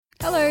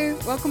Hello,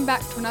 welcome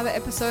back to another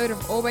episode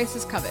of All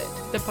Bases Covered.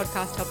 The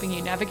podcast helping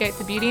you navigate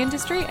the beauty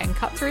industry and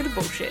cut through the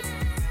bullshit.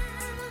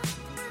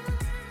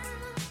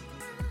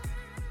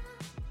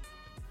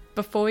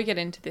 Before we get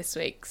into this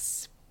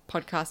week's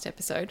podcast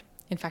episode,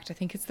 in fact, I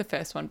think it's the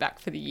first one back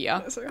for the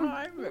year. So,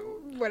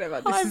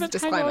 whatever, this is a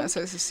disclaimer, so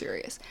this is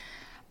serious.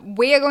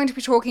 We are going to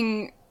be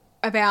talking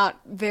about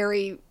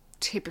very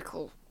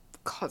typical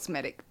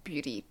cosmetic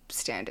beauty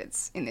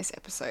standards in this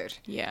episode.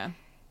 Yeah.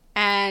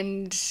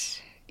 And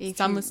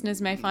some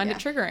listeners may find it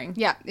triggering.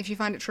 Yeah, if you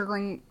find it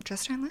triggering,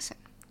 just don't listen.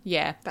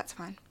 Yeah. That's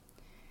fine.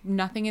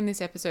 Nothing in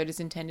this episode is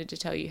intended to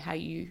tell you how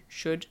you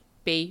should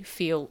be,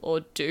 feel,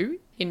 or do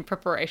in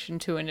preparation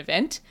to an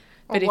event.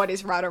 Or what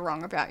is right or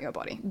wrong about your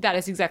body. That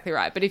is exactly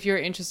right. But if you're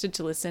interested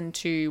to listen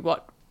to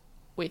what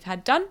we've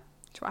had done,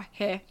 to our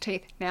hair,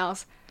 teeth,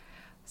 nails,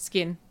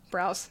 skin,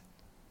 brows,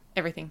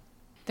 everything,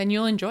 then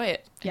you'll enjoy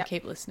it and Yep.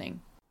 keep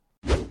listening.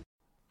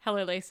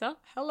 Hello, Lisa.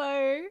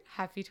 Hello.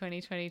 Happy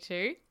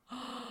 2022.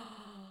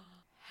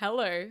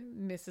 Hello,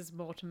 Mrs.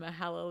 Mortimer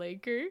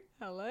Halaliku.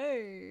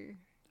 Hello.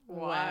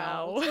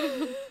 Wow.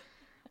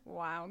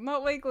 Wow.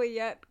 Not legally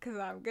yet, because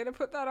I'm going to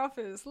put that off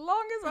as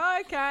long as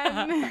I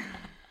can.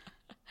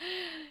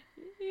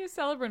 Your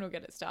celebrant will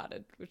get it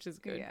started, which is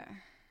good. Yeah.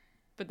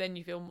 But then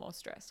you feel more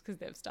stressed because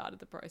they've started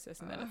the process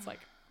and then it's like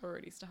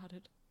already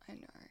started. I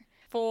know.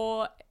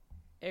 For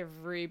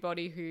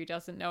everybody who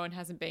doesn't know and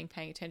hasn't been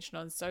paying attention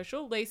on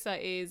social, Lisa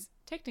is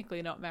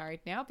technically not married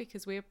now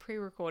because we are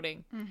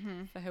pre-recording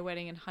for her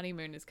wedding, and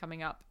honeymoon is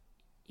coming up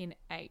in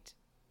 8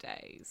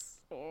 days.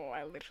 Oh,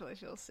 I literally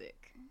feel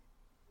sick.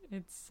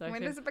 It's so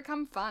When does it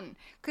become fun?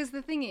 Because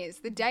the thing is,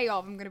 the day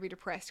of, I'm going to be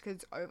depressed because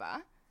it's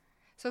over.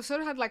 So I've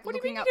sort of had like What do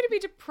you looking mean up. you're going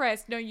to be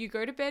depressed? No, you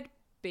go to bed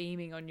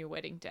beaming on your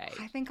wedding day.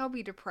 I think I'll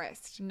be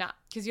depressed. Nah,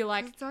 because you're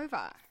like, It's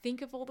over.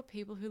 think of all the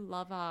people who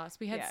love us.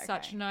 We had Yeah,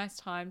 such okay. a nice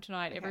time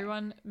tonight. Okay.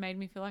 Everyone made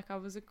me feel like I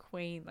was a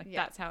queen. Like,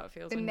 Yeah. that's how it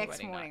feels The on your next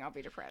wedding morning, night. I'll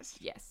be depressed.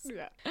 Yes.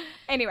 Yeah.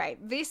 Anyway,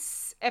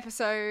 this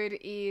episode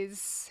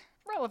is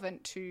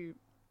relevant to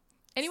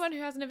Anyone who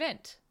has an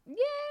event.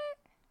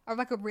 or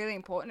like a really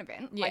important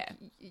event. Like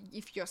Yeah.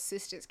 if your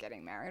sister's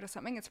getting married or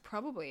something, it's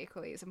probably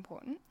equally as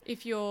important.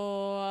 If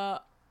you're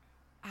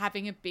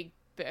having a big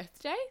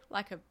birthday,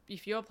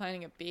 if you're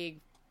planning a big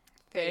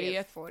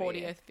 30th,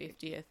 40th,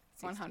 50th,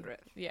 100th.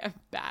 Yeah,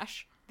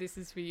 bash, this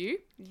is for you.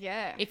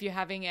 Yeah. If you're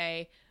having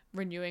a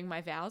renewing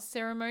my vows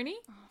ceremony,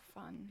 Oh,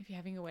 fun. if you're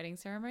having a wedding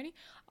ceremony,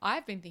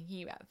 I've been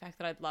thinking about the fact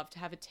that I'd love to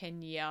have a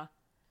 10-year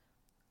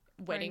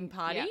wedding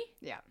party.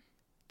 Yeah.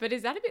 But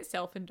is that a bit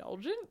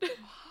self-indulgent?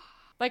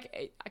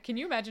 Like, can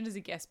you imagine as a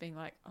guest being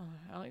like, oh,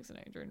 Alex and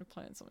Adrian are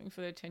planning something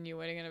for their 10-year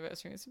wedding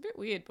anniversary. It's a bit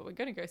weird, but we're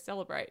going to go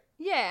celebrate.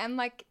 Yeah, and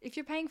like if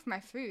you're paying for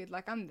my food,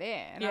 like I'm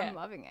there and Yeah. I'm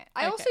loving it.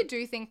 I also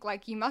do think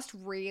like you must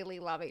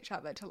really love each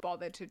other to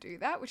bother to do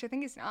that, which I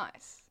think is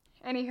nice.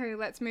 Anywho,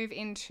 let's move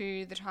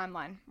into the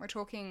timeline. We're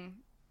talking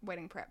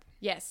wedding prep.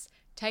 Yes.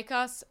 Take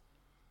us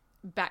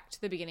back to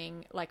the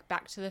beginning, like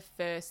back to the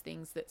first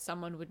things that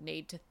someone would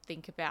need to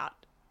think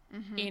about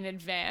in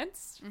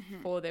advance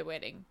for their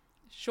wedding.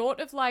 Short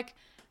of like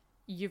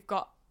you've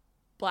got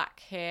black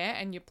hair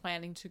and you're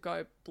planning to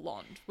go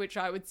blonde, which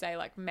I would say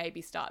like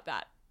maybe start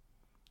that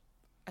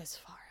as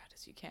far out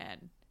as you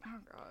can. Oh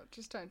god,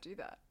 just don't do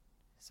that.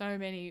 So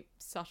many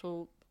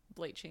subtle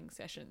bleaching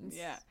sessions.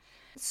 Yeah.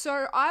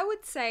 So I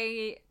would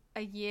say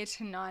a year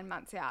to 9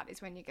 months out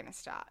is when you're going to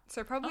start.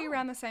 So probably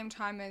around the same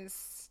time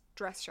as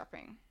dress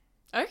shopping.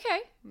 Okay.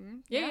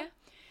 Yeah. Yeah.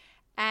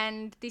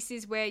 And this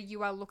is where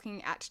you are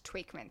looking at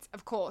tweakments.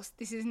 Of course,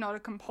 this is not a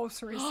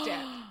compulsory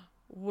step.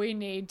 We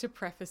need to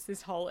preface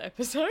this whole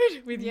episode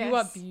with you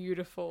are Yes.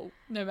 beautiful,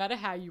 no matter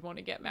how you want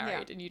to get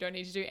married, Yeah. and you don't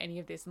need to do any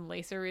of this. And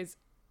Lisa is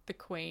the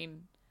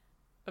queen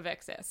of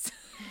excess.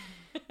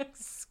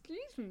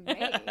 Excuse me.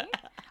 I'm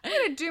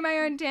going to do my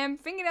own damn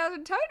fingernails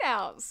and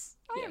toenails.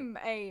 I Yeah. am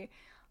a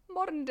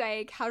modern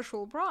day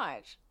casual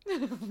bride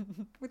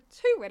with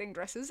 2 wedding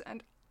dresses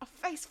and a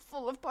face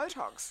full of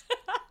Botox.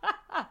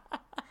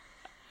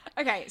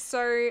 Okay,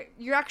 so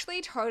you're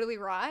actually totally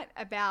right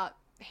about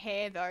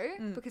hair though,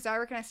 because I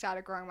reckon I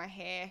started growing my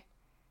hair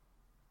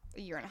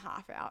a year and a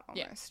half out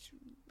almost.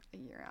 A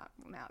year out.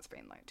 Well, now it's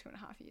been like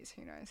 2.5 years.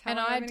 Who knows? How And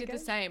long have I been did the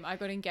engaged? same. I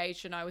got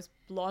engaged and I was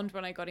blonde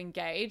when I got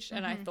engaged,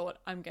 and I thought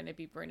I'm going to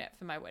be brunette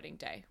for my wedding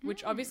day,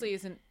 which obviously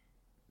isn't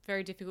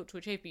very difficult to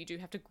achieve, but you do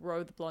have to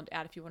grow the blonde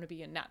out if you want to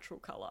be a natural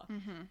colour.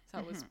 So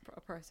it was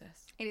a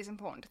process. It is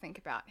important to think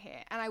about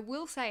hair. And I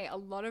will say a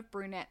lot of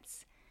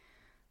brunettes,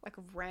 like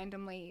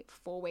randomly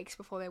 4 weeks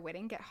before their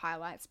wedding, get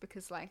highlights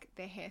because like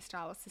their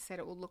hairstylist has said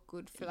it will look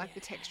good for like the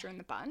texture in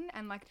the bun.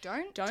 And like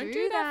don't Don't do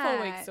do that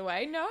 4 that. weeks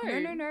away. No.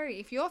 No.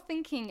 If you're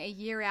thinking a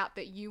year out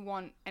that you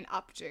want an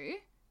updo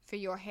for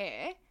your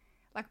hair,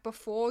 like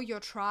before your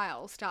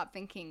trial, start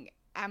thinking,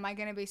 am I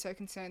going to be so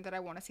concerned that I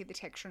want to see the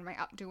texture in my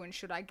updo, and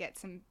should I get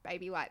some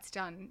baby lights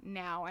done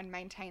now and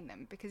maintain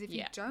them? Because if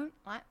you don't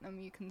like them,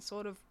 you can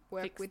sort of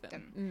work Fix with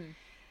them. them.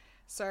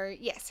 So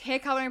yes, hair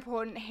color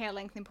important, hair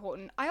length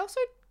important. I also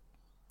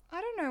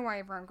I don't know why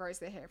everyone grows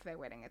their hair for their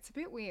wedding. It's a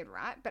bit weird,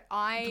 right? But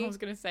I was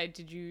going to say,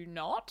 did you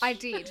not? I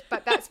did,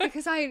 but that's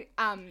because I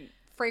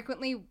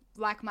frequently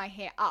like my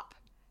hair up,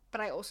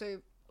 but I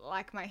also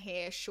like my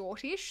hair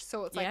shortish,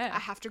 so it's like Yeah. I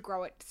have to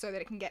grow it so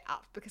that it can get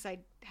up because I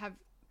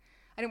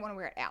didn't want to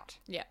wear it out.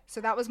 Yeah.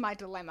 So that was my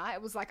dilemma.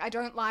 It was like I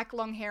don't like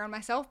long hair on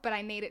myself, but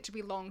I need it to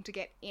be long to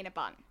get in a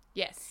bun.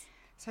 Yes.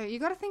 So you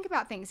got to think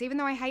about things. Even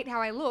though I hate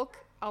how I look,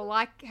 I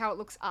like how it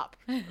looks up.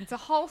 It's a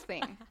whole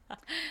thing.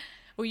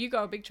 Will you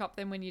go a big chop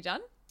then when you're done?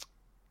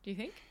 Do you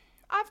think?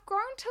 I've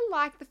grown to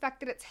like the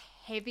fact that it's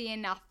heavy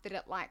enough that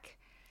it like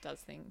Does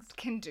things.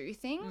 can do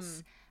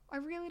things. I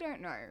really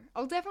don't know.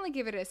 I'll definitely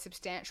give it a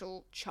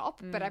substantial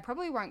chop, but I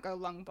probably won't go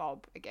long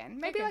bob again.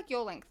 Maybe Okay. like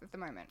your length at the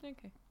moment.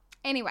 Okay.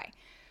 Anyway,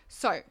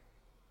 so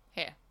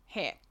Hair.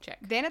 hair. Check.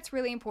 Then it's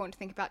really important to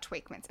think about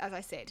tweakments, as I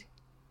said.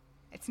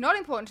 It's not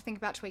important to think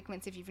about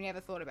tweakments if you've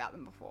never thought about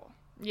them before.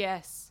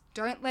 Yes.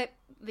 Don't let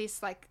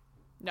this like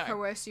No.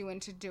 coerce you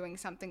into doing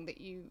something that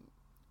you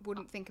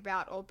wouldn't think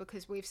about, or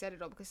because we've said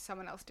it, or because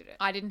someone else did it.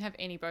 I didn't have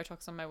any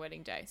Botox on my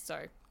wedding day, so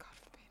God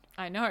forbid.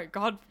 I know,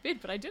 God forbid,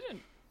 but I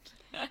didn't.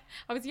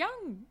 I was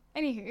young.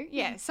 Anywho,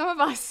 yeah, some of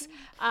us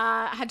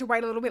had to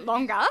wait a little bit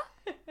longer,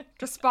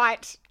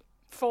 despite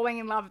falling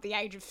in love at the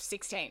age of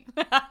 16.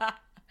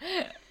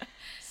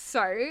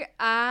 So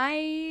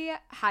I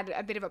had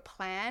a bit of a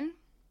plan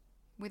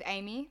with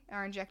Amy,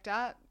 our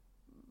injector.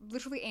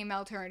 Literally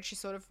emailed her, and she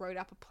sort of wrote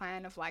up a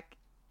plan of like,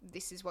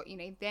 this is what you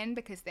need then,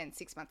 because then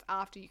 6 months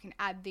after you can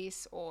add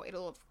this, or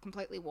it'll have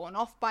completely worn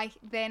off by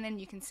then, and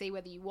you can see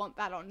whether you want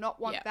that or not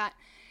want Yeah. that.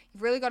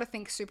 You've really got to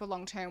think super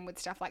long term with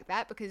stuff like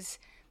that, because,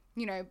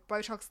 you know,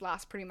 Botox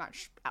lasts pretty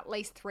much at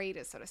least 3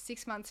 to sort of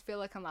 6 months.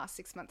 Filler can last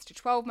 6 months to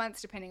 12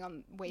 months, depending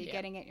on where you're Yeah.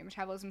 getting it, your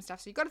metabolism and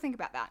stuff. So you've got to think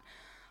about that.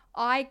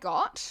 I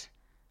got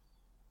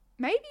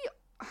maybe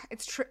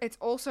it's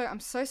also, I'm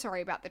so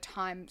sorry about the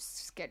time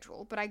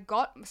schedule, but I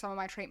got some of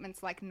my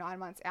treatments like 9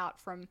 months out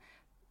from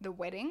the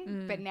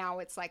wedding, but now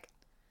it's like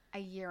a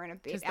year and a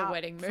bit 'Cause the out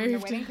wedding from the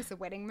moved. wedding because the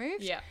wedding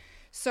moved. Yeah.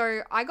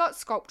 So I got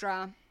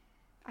Sculptra,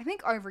 I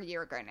think over a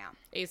year ago now,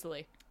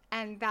 Easily.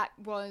 and that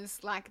was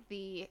like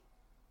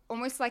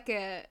almost like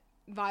a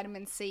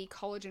vitamin C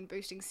collagen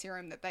boosting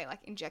serum that they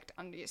like inject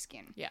under your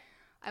skin. Yeah.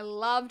 I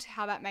loved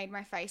how that made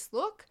my face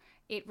look.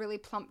 It really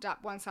plumped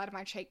up one side of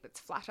my cheek that's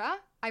flatter.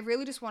 I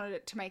really just wanted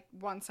it to make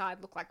one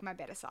side look like my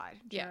better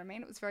side. Do you know what I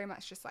mean? It was very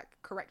much just like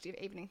corrective,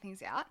 evening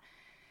things out.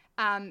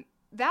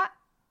 That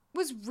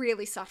was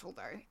really subtle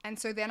though. And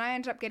so then I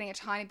ended up getting a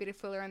tiny bit of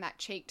filler in that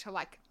cheek to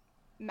like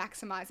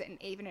maximize it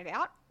and even it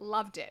out.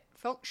 Loved it.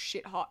 Felt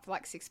shit hot for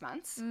like 6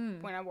 months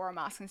when I wore a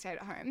mask and stayed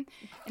at home.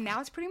 And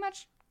now it's pretty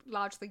much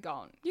largely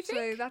gone. You So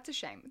think? that's a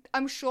shame.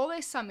 I'm sure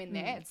there's some in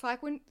there. It's like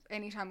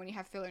anytime when you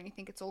have filler and you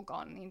think it's all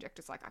gone and the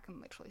injector's like, I can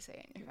literally see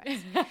it in your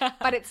face.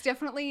 But it's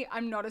definitely,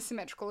 I'm not as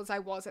symmetrical as I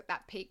was at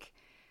that peak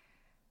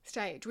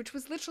stage, which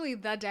was literally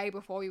the day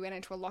before we went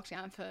into a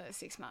lockdown for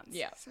 6 months.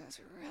 Yeah. So it's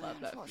a really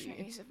Love that for unfortunate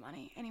you. use of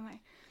money. Anyway.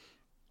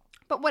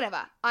 But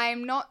whatever.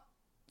 I'm not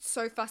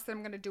so fussed that I'm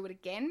going to do it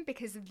again,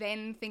 because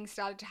then things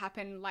started to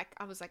happen. Like,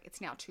 I was like,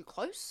 it's now too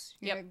close.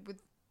 You know,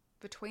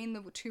 between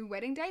the 2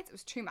 wedding dates, it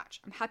was too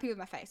much. I'm happy with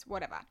my face,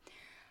 whatever.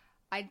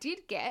 I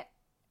did get,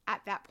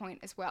 at that point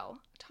as well,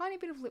 a tiny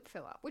bit of lip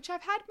filler, which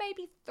I've had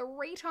maybe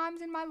 3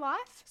 times in my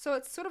life. So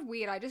it's sort of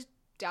weird. I just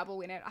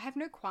dabble in it. I have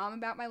no qualm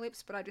about my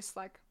lips, but I just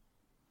like,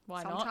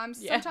 Why sometimes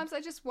not? Yeah. sometimes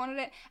I just wanted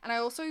it. And I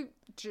also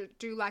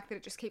do like that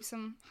it just keeps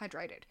them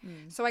hydrated.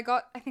 So I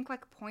got, I think,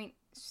 like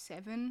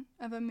 0.7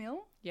 of a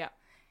mil. Yeah.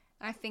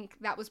 And I think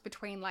that was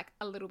between like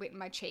a little bit in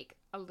my cheek,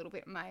 a little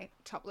bit in my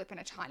top lip, and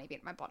a tiny bit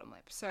in my bottom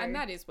lip. So And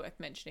that is worth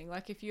mentioning.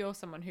 Like, if you're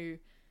someone who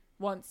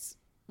wants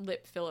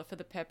lip filler for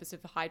the purpose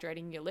of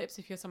hydrating your lips,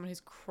 if you're someone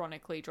who's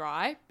chronically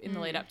dry in the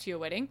lead up to your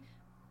wedding,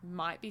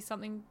 might be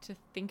something to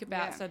think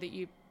about Yeah. so that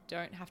you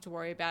don't have to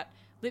worry about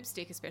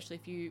lipstick, especially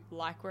if you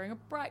like wearing a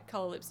bright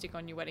color lipstick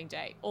on your wedding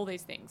day. All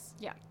these things.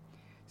 yeah.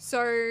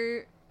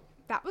 So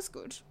that was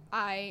good.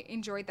 I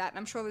enjoyed that. And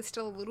I'm sure there's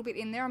still a little bit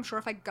in there. I'm sure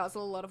if I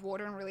guzzle a lot of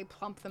water and really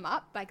plump them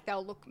up, like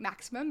they'll look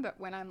maximum. But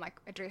when I'm like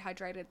a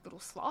dehydrated little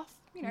sloth,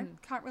 you know,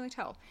 can't really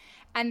tell.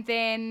 And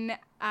then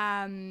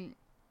I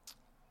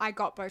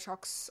got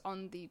Botox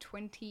on the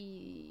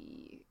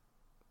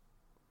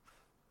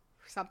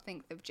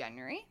 20-something of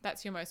January.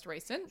 That's your most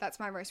recent. That's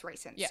my most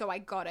recent. Yeah. So I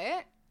got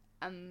it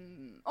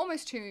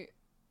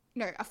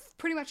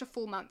pretty much a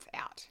full month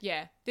out.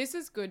 Yeah. This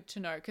is good to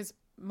know because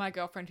my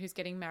girlfriend who's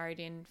getting married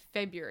in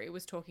February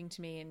was talking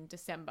to me in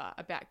December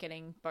about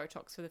getting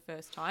Botox for the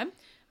first time.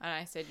 And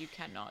I said, you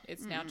cannot.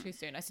 It's now too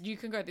soon. I said, you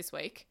can go this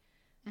week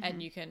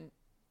and you can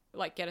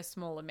like get a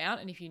small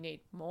amount. And if you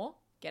need more,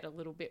 get a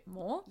little bit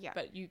more. Yeah.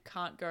 But you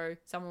can't go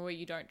somewhere where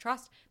you don't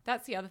trust.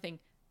 That's the other thing.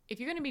 If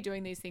you're going to be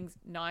doing these things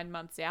 9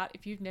 months out,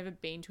 if you've never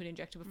been to an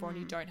injector before and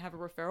you don't have a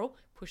referral,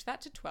 push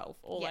that to 12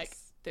 or like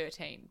Yes.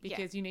 13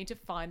 because you need to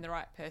find the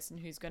right person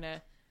who's going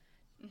to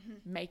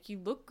make you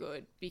look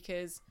good.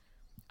 Because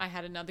I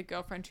had another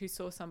girlfriend who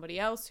saw somebody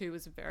else who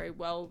was a very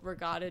well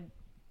regarded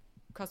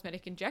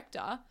cosmetic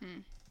injector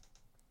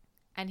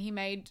and he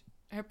made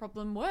her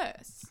problem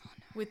worse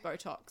with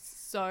Botox.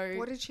 So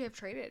What did she have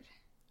treated?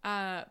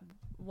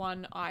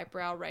 one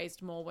eyebrow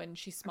raised more when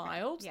she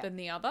smiled Yeah. than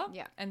the other.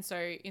 Yeah. And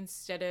so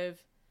instead of,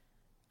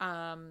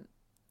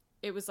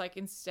 it was like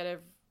instead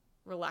of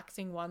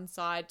relaxing one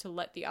side to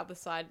let the other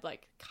side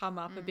like come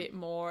up a bit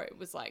more, it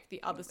was like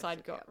the other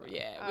side got,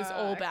 it was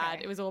all bad.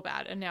 okay. It was all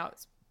bad. And now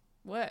it's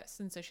worse.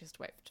 And so she has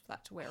to wait for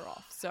that to wear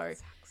off. So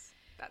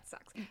That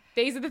sucks.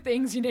 these are the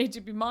things you need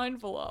to be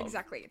mindful of.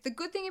 Exactly. The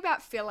good thing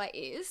about filler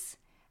is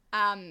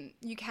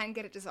you can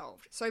get it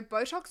dissolved. So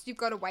Botox, you've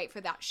got to wait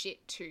for that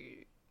shit to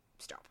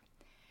stop.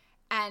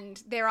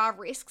 And there are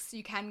risks.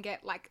 You can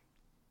get like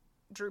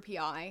droopy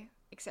eye,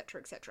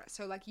 etc., etc.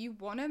 So like you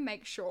want to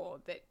make sure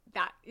that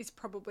that is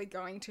probably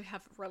going to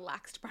have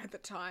relaxed by the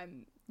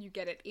time you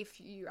get it, if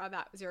you are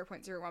that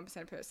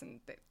 0.01% person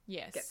that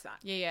gets that.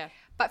 Yeah.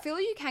 But filler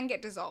you can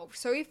get dissolved.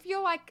 So if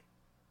you're like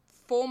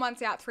 4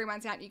 months out, 3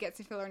 months out, and you get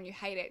some filler and you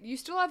hate it, you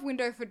still have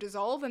window for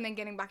dissolve and then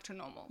getting back to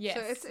normal.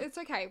 Yes. So it's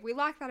okay. We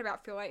like that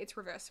about filler. It's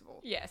reversible.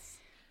 Yes.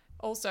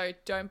 Also,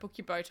 don't book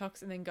your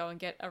Botox and then go and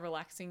get a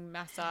relaxing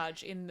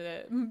massage in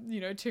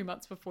the, 2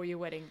 months before your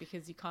wedding,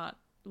 because you can't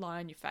lie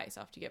on your face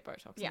after you get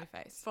Botox in your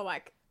face. For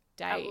like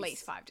Days. at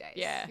least 5 days.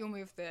 Yeah. You'll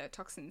move the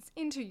toxins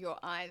into your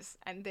eyes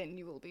and then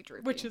you will be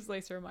droopy. Which is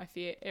Lisa and my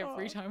fear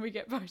every time we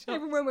get Botox.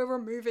 even when we're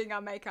removing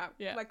our makeup,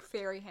 Yeah. like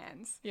fairy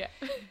hands. Yeah.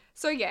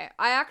 So yeah,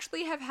 I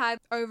actually have had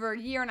over a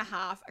year and a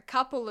half, a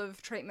couple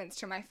of treatments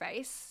to my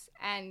face,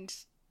 and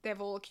they've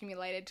all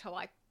accumulated to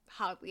like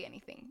hardly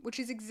anything, which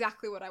is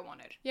exactly what I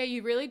wanted. Yeah,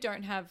 you really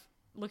don't have,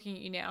 looking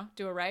at you now,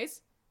 do a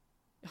raise.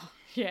 Oh,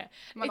 yeah.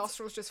 My It's-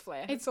 nostrils just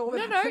flare. It's all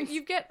that no, happens.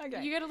 you get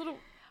Okay. you get a little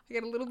I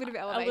get a little bit of a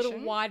elevation.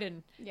 little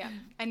widen. Yeah,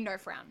 and no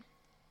frown.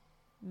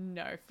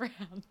 No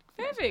frown.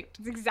 Perfect.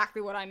 It's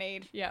exactly what I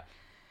need. Yeah.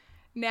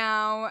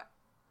 Now,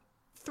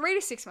 3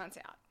 to 6 months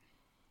out,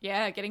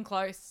 Yeah, getting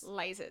close.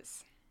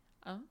 lasers.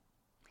 Oh.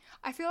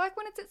 I feel like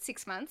when it's at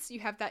 6 months, you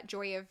have that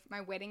joy of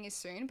my wedding is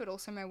soon, but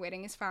also my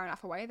wedding is far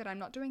enough away that I'm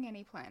not doing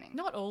any planning.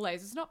 Not all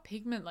lasers, not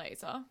pigment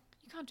laser.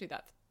 You can't do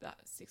that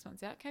 6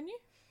 months out, can you?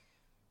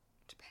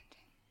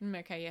 Depending.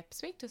 Okay, yeah.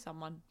 Speak to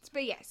someone.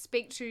 But yeah,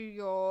 speak to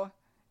your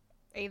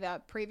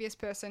either previous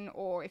person,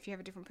 or if you have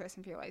a different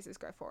person for your lasers,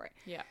 go for it.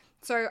 Yeah.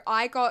 So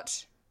I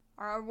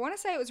want to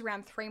say it was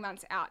around 3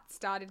 months out,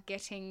 started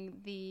getting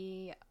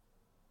the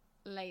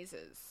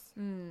lasers,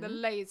 the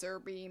laser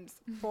beams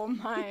for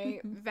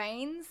my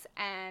veins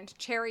and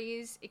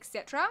cherries,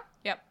 etc.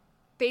 Yep.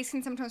 These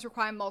can sometimes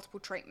require multiple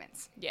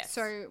treatments. Yes.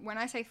 So when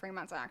I say 3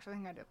 months, I actually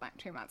think I did like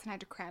 2 months and I had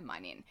to cram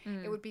mine in.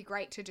 It would be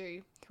great to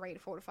do 3 to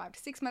 4 to 5 to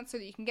 6 months so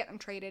that you can get them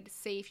treated,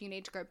 see if you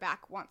need to go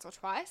back once or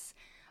twice.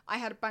 I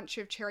had a bunch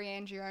of cherry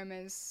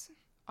angiomas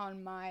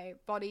on my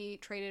body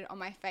treated, on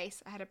my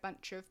face. I had a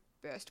bunch of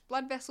burst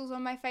blood vessels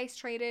on my face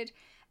treated,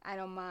 and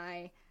on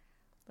my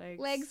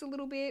legs a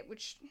little bit,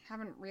 which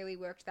haven't really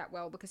worked that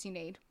well because you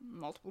need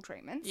multiple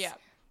treatments. Yeah.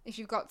 If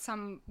you've got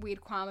some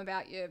weird qualm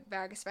about your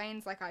varicose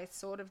veins, like I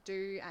sort of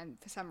do, and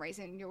for some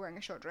reason you're wearing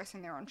a short dress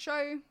and they're on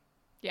show,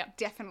 Yeah.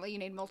 definitely you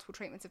need multiple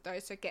treatments of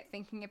those, so get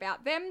thinking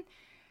about them.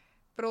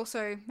 But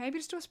also, maybe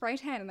just do a spray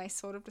tan and they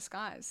sort of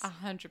disguise.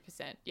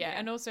 100%. Yeah.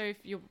 And also if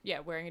you're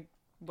wearing a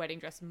wedding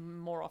dress,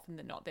 more often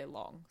than not, they're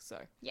long.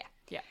 So Yeah.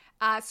 yeah.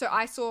 So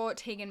I saw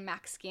Tegan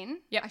Mac Skin.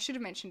 Yep. I should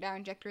have mentioned our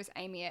injector is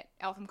Amy at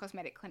Eltham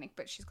Cosmetic Clinic,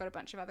 but she's got a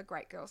bunch of other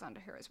great girls under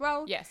her as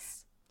well.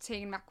 Yes.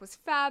 Tegan Mac was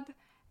fab.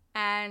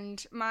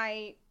 And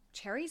my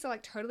cherries are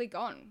like totally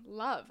gone.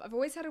 Love. I've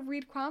always had a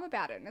weird qualm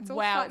about it, and it's all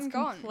Wow, flat it's and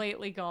gone.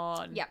 completely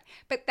gone. Yeah.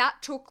 But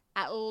that took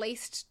at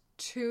least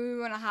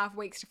 2.5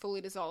 weeks to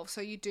fully dissolve,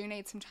 so you do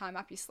need some time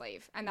up your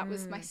sleeve. And that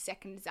was my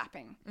second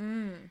zapping.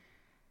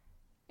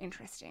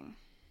 Interesting.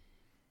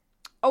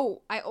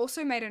 Oh, I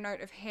also made a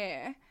note of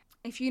hair.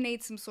 If you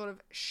need some sort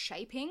of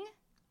shaping,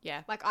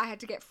 Yeah. like I had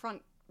to get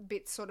front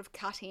bits sort of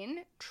cut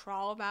in,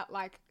 trial that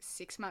like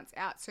 6 months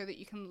out so that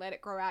you can let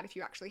it grow out if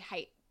you actually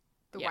hate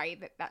the Yeah. way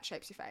that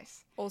shapes your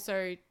face.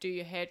 Also, do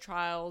your hair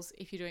trials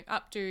if you're doing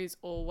updos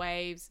or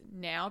waves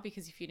now,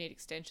 because if you need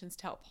extensions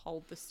to help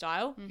hold the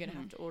style, you're going to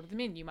have to order them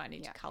in. You might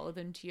need to colour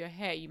them to your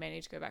hair. You may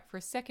need to go back for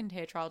a second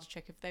hair trial to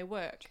check if they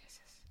work.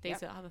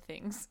 These are other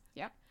things.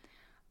 Yep.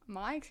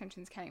 My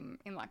extensions came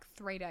in like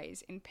 3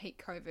 days in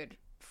peak COVID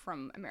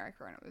from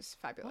America, and it was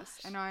fabulous.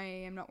 And I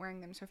am not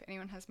wearing them, so if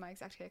anyone has my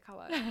exact hair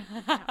colour.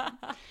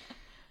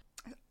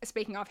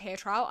 Speaking of hair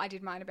trial, I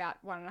did mine about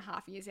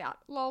 1.5 years out.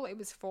 Lol, it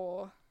was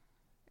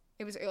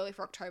early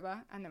for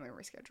October, and then we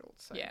rescheduled.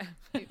 So Yeah.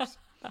 oops.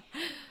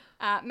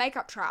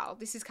 Makeup trial.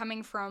 This is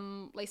coming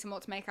from Lisa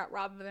Mort's Makeup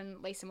rather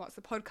than Lisa Mort's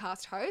the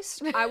podcast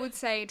host. I would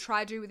say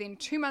try do within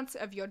 2 months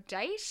of your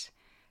date.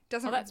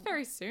 Doesn't Well, that's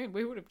very soon.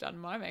 We would have done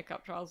my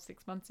makeup trials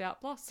 6 months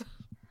out plus.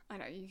 I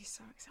know, you're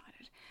so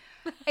excited.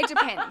 It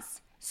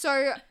depends.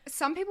 So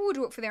some people will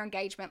do it for their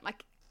engagement.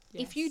 Like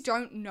if you Yes.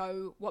 don't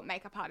know what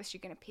makeup artist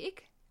you're going to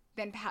pick,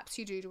 then perhaps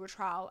you do a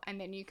trial and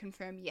then you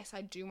confirm, yes,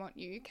 I do want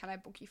you. Can I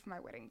book you for my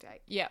wedding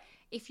date? Yeah.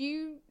 If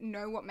you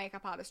know what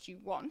makeup artist you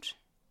want,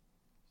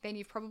 then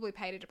you've probably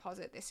paid a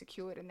deposit, they're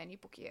secured, and then you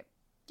book your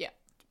Yeah.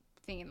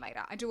 thing in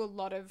later. I do a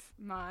lot of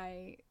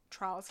my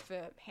trials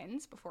for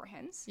hens, before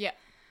hens. Yeah.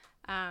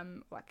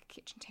 Like a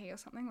kitchen tea or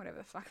something, whatever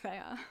the fuck they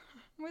are.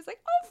 I'm always like,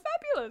 oh,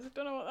 fabulous.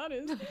 Don't know what that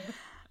is.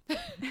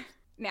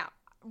 Now,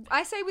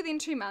 I say within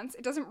 2 months.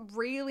 It doesn't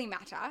really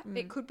matter.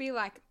 It could be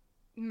like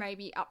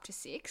maybe up to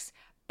 6,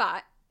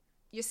 but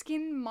your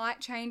skin might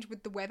change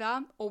with the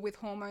weather or with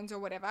hormones or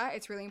whatever.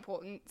 It's really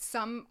important.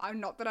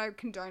 Not that I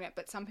condone it,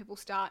 but some people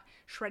start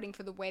shredding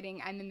for the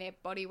wedding and then their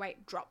body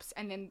weight drops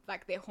and then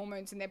like their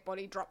hormones in their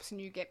body drops and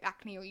you get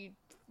acne, or you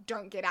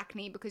don't get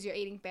acne because you're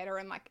eating better,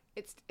 and like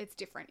it's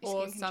different. Your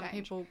Or skin can some change.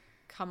 people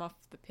come off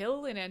the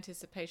pill in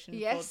anticipation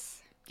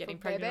Yes, for getting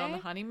for pregnant on the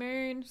bebe.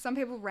 honeymoon. Some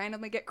people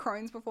randomly get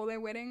Crohn's before their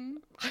wedding.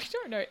 I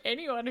don't know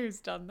anyone who's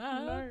done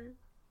that. No.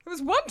 It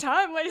was one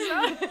time,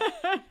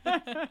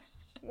 Lisa.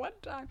 One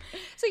time.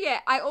 So yeah,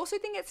 I also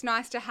think it's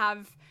nice to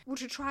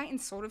to try in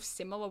sort of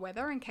similar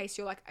weather in case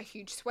you're like a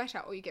huge sweater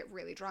or you get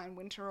really dry in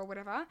winter or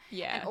whatever.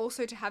 Yeah. And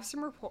also to have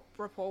some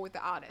rapport with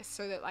the artist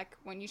so that like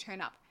when you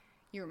turn up,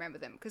 you remember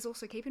them. Because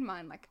also keep in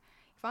mind, like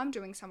if I'm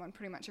doing someone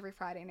pretty much every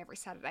Friday and every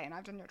Saturday and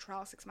I've done your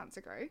trial 6 months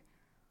ago,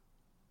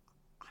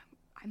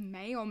 I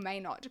may or may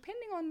not,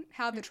 depending on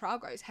how the trial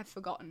goes, have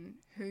forgotten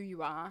who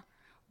you are,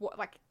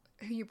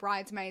 who your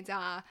bridesmaids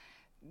are,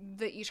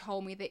 that you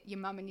told me that your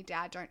mum and your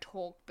dad don't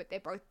talk, but they're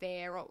both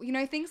there, or, you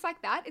know, things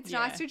like that. It's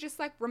nice to just,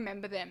 like,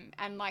 remember them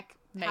and, like,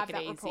 Make have it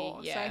that easy, rapport.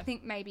 yeah. So I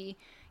think maybe,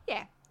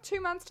 2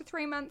 months to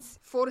 3 months,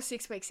 4 to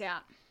 6 weeks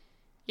out.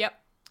 Yep.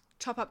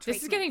 Top up This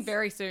treatments. is getting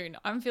very soon.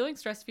 I'm feeling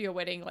stressed for your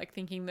wedding, like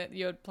thinking that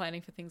you're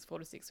planning for things 4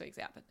 to 6 weeks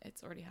out, but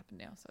it's already happened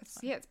now, so it's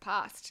fine. Yeah, it's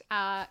past.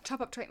 Top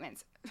up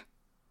treatments.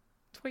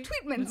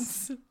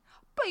 Treatments.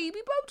 Baby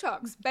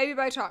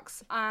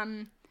Botox.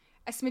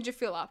 A smidge of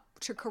filler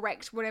to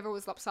correct whatever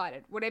was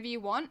lopsided. Whatever you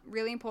want.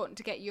 Really important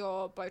to get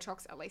your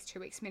Botox at least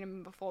 2 weeks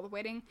minimum before the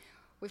wedding.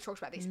 We've talked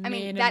about this. I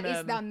mean, that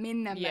is the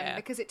minimum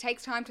because it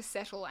takes time to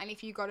settle. And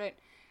if you got it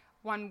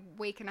 1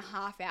 week and a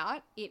half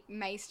out, it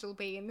may still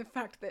be in the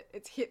fact that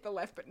it's hit the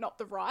left but not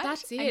the right.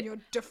 That's it. And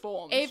you're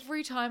deformed.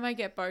 Every time I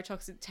get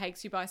Botox, it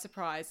takes you by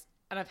surprise.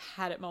 And I've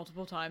had it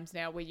multiple times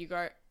now where you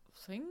go,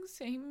 things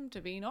seem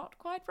to be not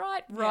quite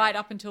right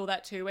up until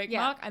that 2 week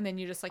mark, and then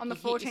you just like on the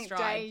you hit your 14th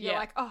stride. day you're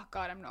like, oh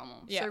god, I'm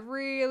normal. Yeah. So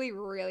really,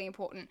 really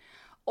important.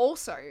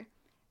 Also,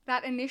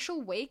 that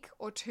initial week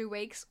or 2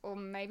 weeks or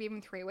maybe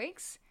even 3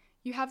 weeks,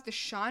 you have the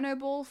shino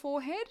ball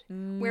forehead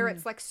where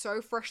it's like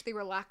so freshly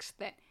relaxed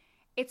that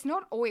it's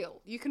not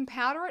oil. You can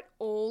powder it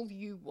all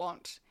you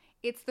want.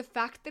 It's the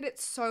fact that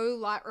it's so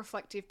light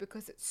reflective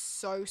because it's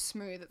so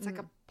smooth. It's like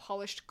a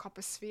polished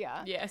copper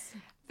sphere. Yes.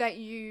 That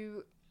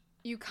you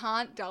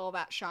can't dull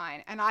that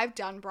shine. And I've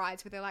done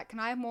brides where they're like, can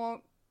I have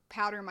more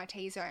powder in my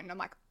T-zone? And I'm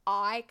like,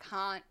 I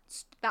can't.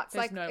 That's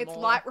There's like, no it's more.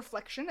 light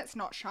reflection. It's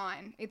not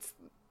shine. It's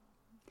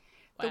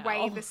the way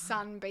Wow. the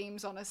sun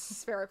beams on a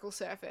spherical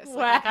surface. Wow.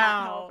 Like, I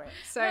can't help it.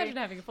 So Imagine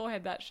having a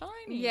forehead that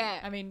shiny. Yeah.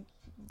 I mean,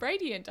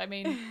 radiant. I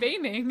mean,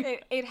 beaming.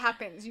 it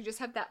happens. You just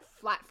have that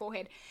flat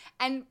forehead.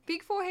 And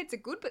big foreheads are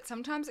good, but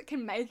sometimes it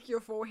can make your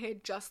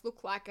forehead just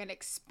look like an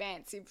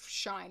expansive,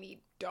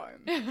 shiny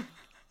dome.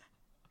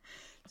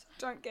 So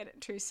don't get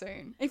it too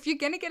soon. If you're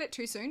going to get it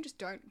too soon, just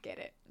don't get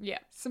it. Yeah.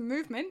 Some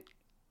movement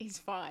is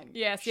fine.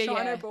 Yes, yeah,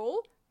 Shino yeah.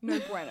 ball, no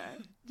bueno.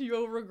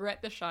 You'll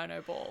regret the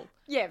shino ball.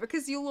 Yeah,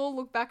 because you'll all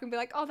look back and be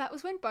like, oh, that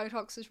was when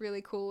Botox was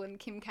really cool and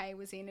Kim K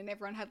was in and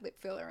everyone had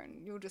lip filler,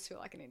 and you'll just feel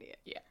like an idiot.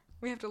 Yeah.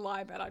 We have to lie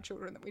about our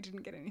children that we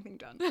didn't get anything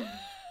done.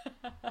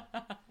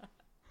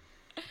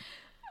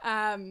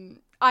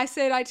 I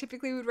said I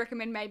typically would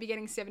recommend maybe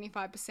getting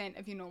 75%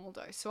 of your normal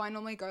dose. So I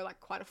normally go like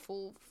quite a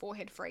full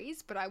forehead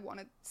freeze, but I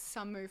wanted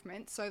some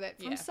movement so that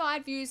from Yeah.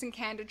 side views and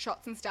candid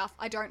shots and stuff,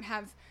 I don't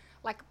have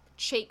like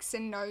cheeks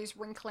and nose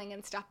wrinkling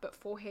and stuff, but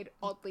forehead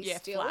oddly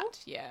still.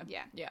 Flat. Yeah.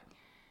 Yeah. Yeah.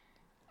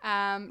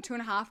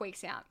 2.5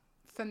 weeks out.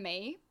 For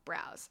me,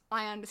 brows.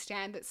 I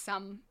understand that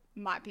some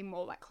might be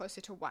more like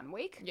closer to 1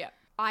 week. Yeah.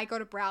 I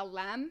got a brow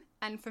lamb,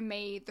 and for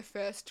me, the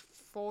first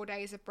 4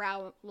 days of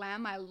brow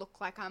lamb, I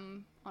look like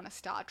I'm on a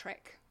Star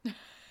Trek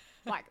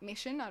like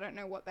mission. I don't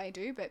know what they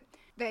do, but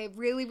they're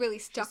really, really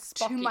stuck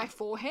to Spocky. my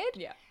forehead.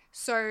 Yeah.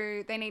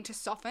 So they need to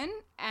soften,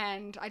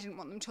 and I didn't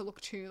want them to look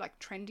too like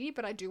trendy,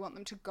 but I do want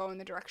them to go in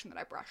the direction that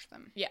I brush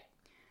them. Yeah.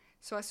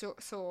 So I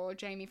saw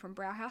Jamie from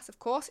Brow House, of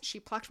course. She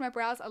plucked my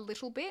brows a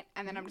little bit,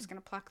 and then I'm just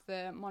going to pluck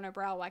the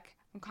monobrow, like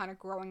I'm kind of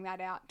growing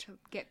that out to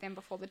get them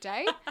before the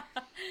day.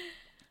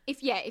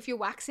 If you're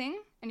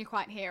waxing and you're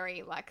quite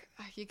hairy, like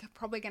you're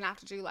probably going to have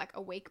to do like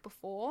a week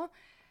before,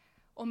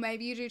 or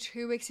maybe you do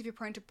 2 weeks if you're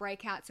prone to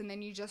breakouts, and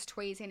then you just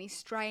tweeze any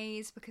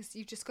strays, because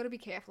you've just got to be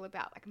careful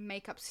about like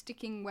makeup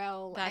sticking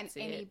well That's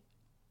and it. any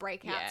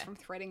breakouts Yeah. from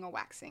threading or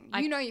waxing. I-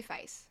 You know your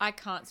face. I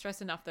can't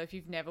stress enough though, if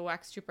you've never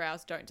waxed your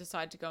brows, don't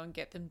decide to go and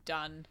get them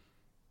done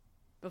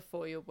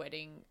before your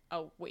wedding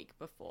a week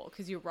before,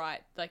 because you're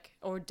right, like,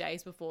 or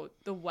days before.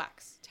 The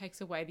wax takes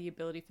away the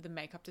ability for the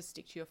makeup to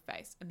stick to your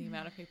face, and the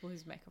amount of people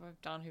whose makeup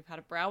I've done who've had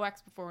a brow wax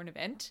before an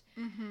event.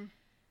 Mm-hmm.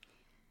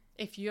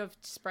 If you have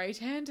spray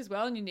tanned as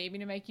well and you need me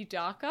to make you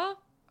darker,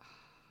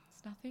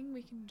 there's nothing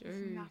we can do.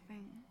 There's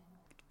nothing.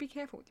 be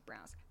careful with your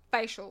brows.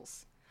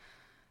 Facials.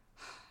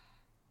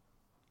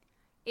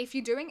 If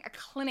you're doing a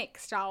clinic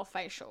style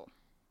facial,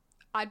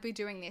 I'd be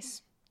doing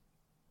this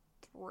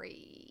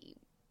 3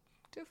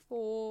 to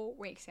 4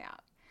 weeks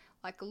out.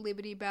 Like a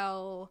Liberty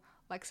Bell,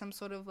 like some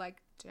sort of like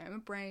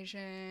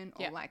dermabrasion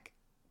or like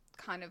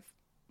kind of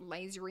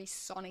lasery,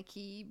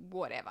 sonic-y,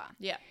 whatever.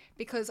 Yeah.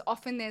 Because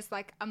often there's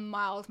like a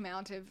mild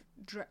amount of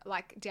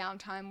like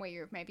downtime where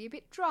you're maybe a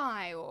bit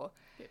dry or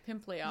a bit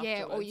pimply afterwards.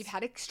 yeah, or you've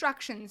had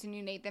extractions and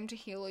you need them to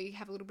heal, or you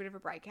have a little bit of a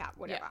breakout,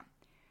 whatever.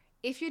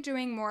 Yeah. If you're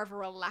doing more of a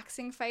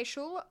relaxing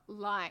facial,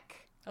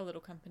 like a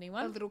Little Company a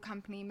one. Little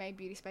Company, May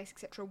Beauty Space,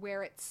 etc.,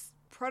 where it's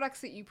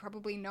products that you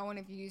probably know and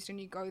have used and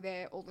you go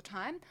there all the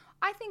time,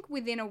 I think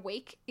within a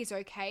week is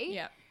okay.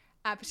 Yeah.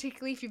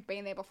 Particularly if you've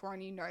been there before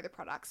and you know the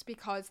products,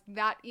 because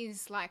that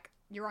is like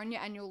you're on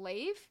your annual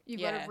leave,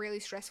 you've got a really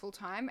stressful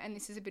time, and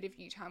this is a bit of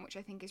you time, which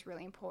I think is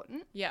really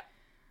important. Yeah.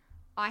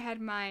 I had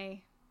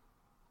my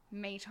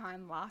me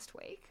time last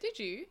week. Did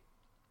you?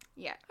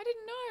 Yeah. I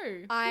didn't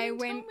know. I You didn't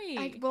went.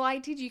 tell me. I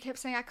did. You kept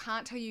saying I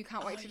can't tell you. You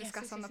can't wait to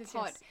discuss on the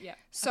pod. Yeah.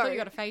 So I thought you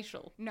got a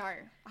facial. No,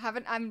 I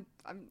haven't. I'm.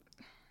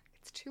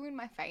 It's too in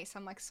my face.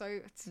 I'm like, so.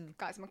 It's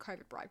guys. I'm a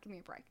COVID bride. Give me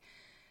a break.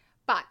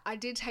 But I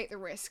did take the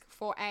risk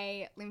for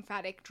a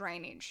lymphatic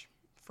drainage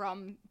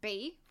from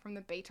the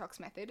Betox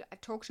method. I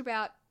talked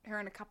about her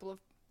in a couple of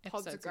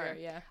pods ago.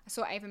 Yeah. I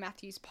saw Ava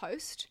Matthews'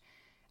 post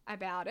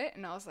about it,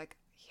 and I was like,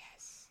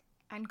 yes.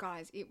 And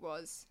guys, it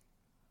was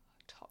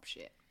top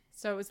shit.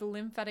 So it was the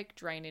lymphatic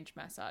drainage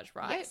massage,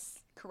 right? Yes,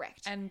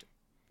 correct. And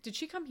did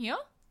she come here?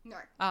 No.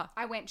 Ah.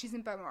 I went. She's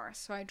in Beaumaris,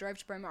 so I drove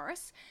to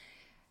Beaumaris.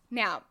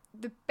 Now,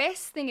 the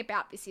best thing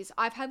about this is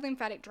I've had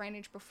lymphatic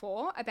drainage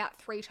before,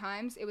 about 3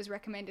 times. It was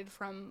recommended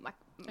from like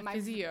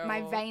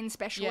my vein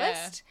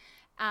specialist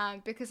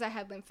because I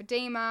had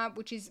lymphedema,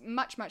 which is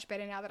much, much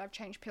better now that I've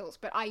changed pills.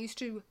 But I used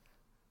to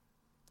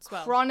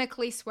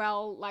chronically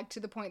swell, like to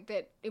the point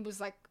that it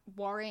was like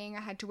worrying. I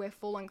had to wear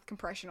full-length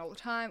compression all the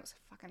time. It was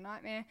a fucking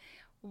nightmare.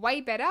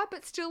 Way better,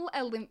 but still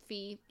a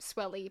lymphy,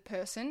 swelly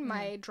person.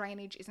 My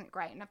drainage isn't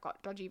great and I've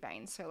got dodgy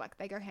veins, so like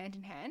they go hand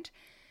in hand.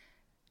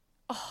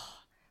 Oh,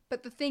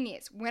 but the thing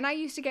is, when I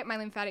used to get my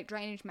lymphatic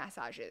drainage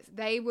massages,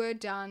 they were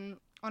done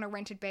on a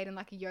rented bed in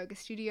like a yoga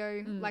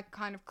studio, like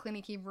kind of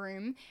clinic-y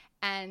room.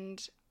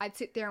 And I'd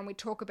sit there and we'd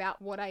talk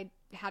about what I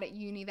had at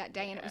uni that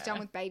day. And it was done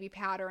with baby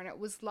powder. And it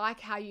was like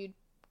how you'd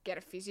get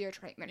a physio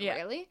treatment,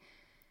 really.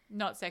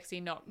 Not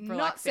sexy, not relaxing.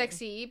 Not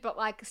sexy, but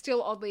like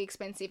still oddly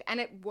expensive. And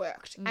it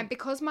worked. And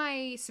because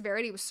my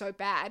severity was so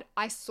bad,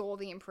 I saw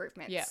the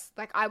improvements. Yeah.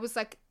 Like I was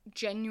like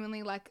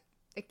genuinely like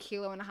 1.5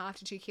 kilos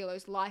to 2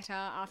 kilos lighter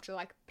after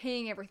like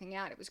peeing everything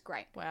out. It was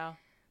great. Wow.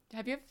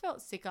 Have you ever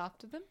felt sick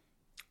after them?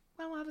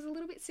 Well, I was a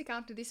little bit sick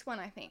after this one,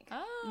 I think.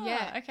 Oh,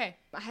 yeah. Okay.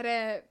 I had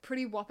a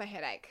pretty whopper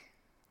headache.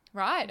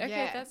 Right. Okay.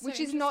 Yeah, That's so which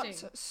is not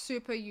interesting.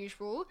 super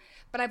usual,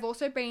 but I've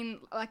also been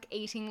like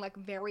eating like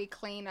very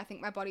clean. I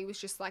think my body was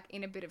just like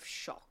in a bit of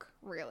shock,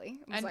 really.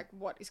 It was like,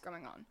 what is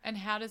going on? And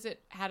how did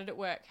it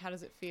work? How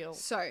does it feel?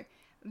 So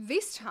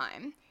this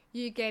time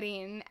you get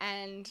in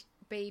and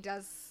B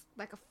does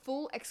like a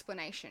full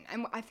explanation.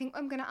 And I think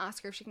I'm going to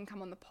ask her if she can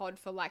come on the pod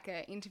for like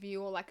an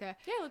interview or like a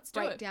let's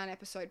do it. breakdown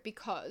episode,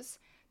 because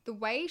the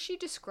way she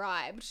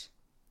described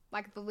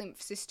like the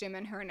lymph system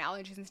and her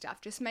analogies and stuff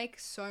just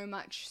makes so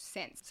much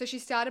sense. So she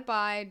started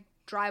by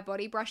dry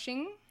body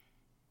brushing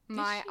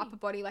my upper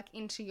body like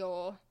into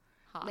your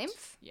Heart.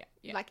 lymph. Yeah.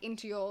 Yeah. Like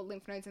into your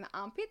lymph nodes and the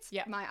armpits.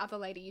 Yeah. My other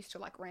lady used to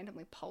like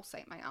randomly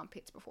pulsate my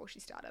armpits before she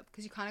started,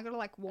 because you kind of got to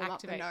like warm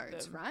Activate up the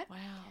nodes, them. right? Wow.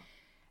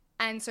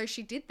 And so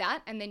she did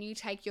that, and then you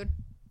take your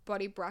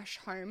body brush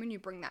home and you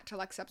bring that to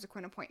like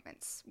subsequent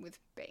appointments with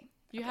B.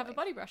 You have a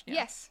body brush now?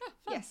 Yes.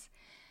 Fun. Yes.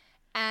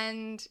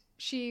 And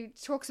she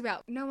talks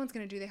about no one's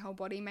going to do their whole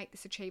body, make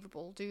this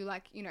achievable. Do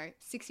like,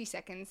 60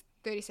 seconds,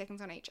 30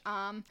 seconds on each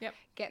arm. Yep.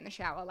 Get in the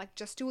shower. Like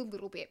just do a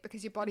little bit,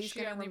 because your body's She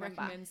going to only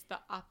remember. recommends the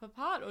upper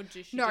part, or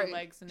does she No, do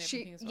legs and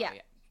everything as well?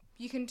 yeah.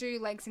 You can do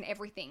legs and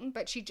everything,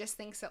 but she just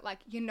thinks that like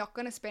you're not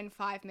going to spend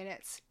 5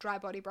 minutes dry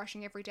body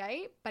brushing every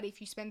day. But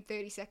if you spend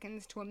 30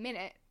 seconds to a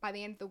minute, by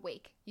the end of the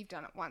week, you've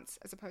done it once,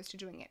 as opposed to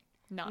doing it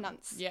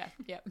nonce. Yeah.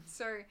 Yeah.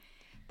 So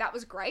that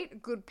was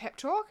great. Good pep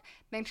talk.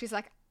 Then she's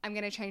like, I'm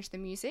going to change the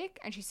music.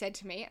 And she said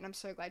to me, and I'm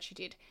so glad she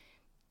did,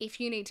 if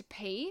you need to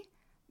pee,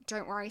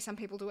 don't worry. Some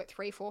people do it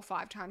 3, 4,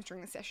 5 times during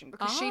the session,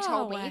 because she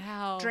told me,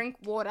 wow. drink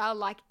water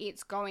like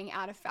it's going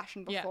out of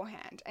fashion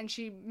beforehand. And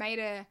she made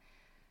a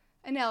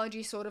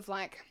analogy sort of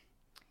like,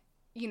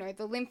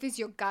 the lymph is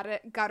your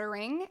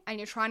guttering and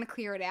you're trying to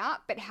clear it out,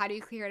 but how do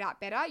you clear it out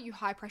better? You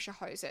high pressure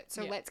hose it.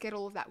 So let's get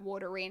all of that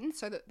water in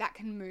so that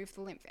can move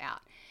the lymph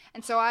out.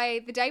 And so I,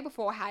 the day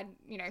before, had,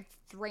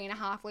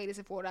 3.5 litres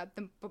of water.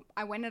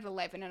 I went at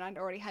 11 and I'd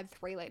already had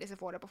 3 litres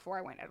of water before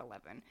I went at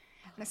 11. And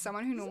as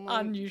someone who normally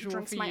unusual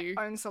drinks for my you.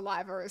 own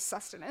saliva as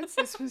sustenance,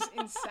 this was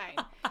insane.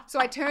 So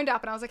I turned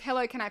up and I was like,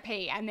 hello, can I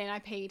pee? And then I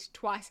peed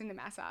twice in the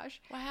massage.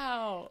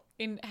 Wow.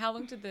 In how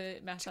long did the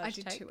massage I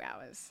take? did 2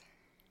 hours.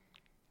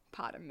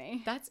 Pardon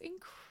me. That's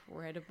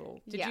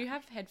incredible. Did Yeah. you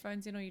have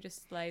headphones in or you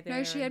just lay there?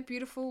 No, she and- had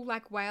beautiful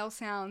like whale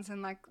sounds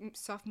and like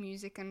soft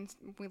music, and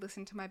we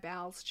listened to my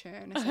bowels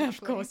churn.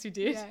 Essentially. course you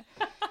did.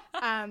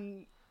 Yeah.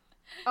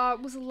 Oh,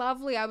 it was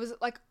lovely. I was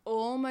like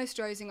almost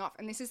dozing off,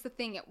 and this is the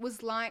thing. It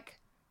was like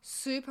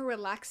super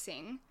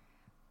relaxing,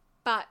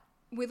 but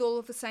with all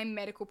of the same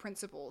medical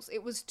principles.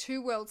 It was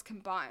two worlds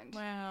combined.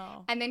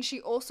 Wow. And then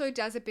she also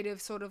does a bit of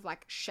sort of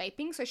like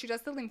shaping. So she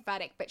does the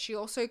lymphatic, but she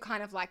also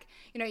kind of like,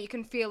 you know, you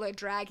can feel her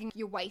dragging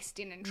your waist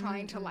in and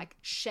trying to like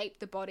shape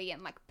the body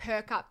and like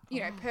perk up,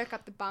 you know, perk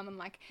up the bum, and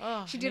like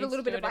she did a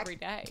little bit of like, every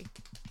day.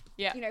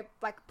 Yeah. you know,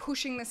 like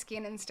pushing the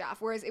skin and stuff.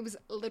 Whereas it was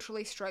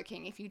literally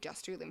stroking if you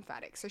just do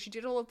lymphatic. So she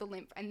did all of the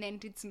lymph and then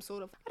did some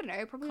sort of, I don't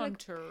know, probably like,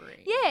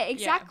 Contouring. yeah,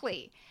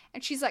 exactly.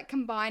 And she's like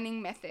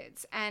combining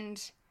methods.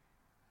 And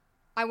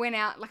I went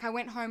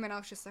home and I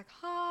was just like,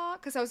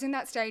 because I was in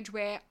that stage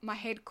where my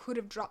head could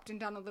have dropped and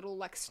done a little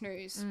like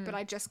snooze, but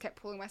I just kept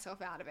pulling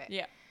myself out of it.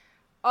 Yeah.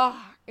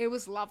 Oh, it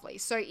was lovely.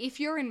 So if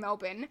you're in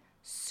Melbourne,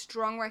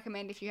 strong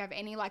recommend if you have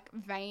any like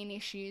vein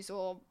issues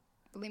or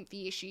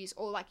lymphy issues,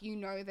 or like you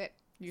know that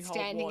You hold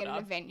standing at an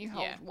water. event you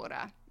hold Yeah.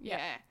 water. Yeah.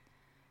 Yeah.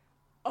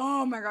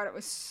 Oh my God, it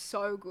was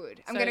so good.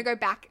 I'm So- going to go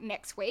back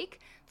next week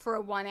for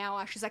a 1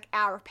 hour. She's like,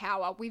 hour of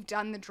power. We've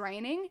done the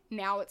draining.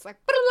 Now it's like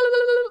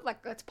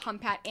let's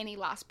pump out any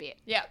last bit.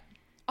 Yeah.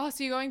 Oh,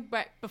 so you're going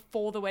back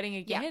before the wedding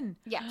again?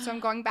 Yeah. So I'm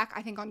going back,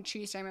 I think, on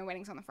Tuesday. My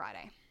wedding's on the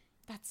Friday.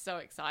 That's so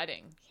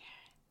exciting.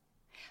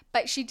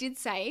 But she did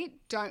say,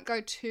 don't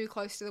go too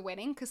close to the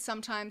wedding, because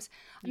sometimes,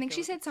 I think she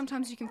feel a said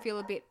sometimes you can feel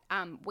a bit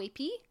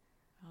weepy.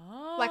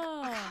 Oh. Like,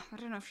 I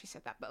don't know if she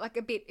said that, but like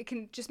a bit, it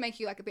can just make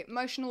you like a bit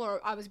emotional,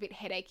 or I was a bit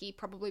headachy,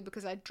 probably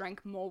because I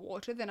drank more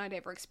water than I'd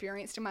ever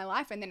experienced in my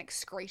life and then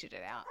excreted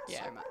it out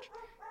Yeah. so much.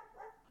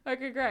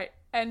 Okay, great.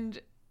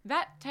 And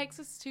that takes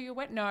us to your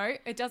wedding. No,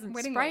 it doesn't.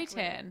 Wedding Spray week,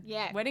 tan.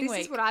 Yeah. Wedding this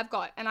week. is what I've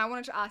got. And I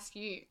wanted to ask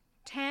you,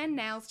 tan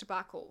nails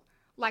debacle.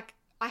 Like,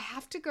 I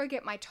have to go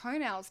get my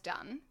toenails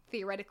done,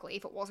 theoretically,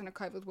 if it wasn't a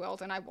COVID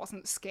world and I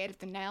wasn't scared of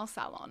the nail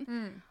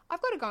salon.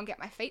 I've got to go and get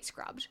my feet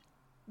scrubbed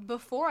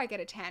before I get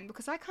a tan,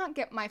 because I can't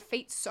get my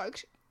feet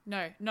soaked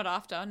No, not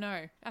after.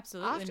 No,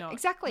 absolutely after. not.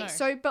 Exactly. No.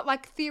 So, but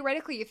like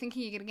theoretically, you're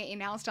thinking you're going to get your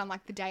nails done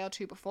like the day or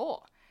two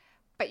before,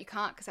 but you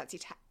can't, because that's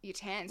your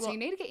tan. So Well- you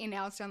need to get your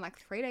nails done like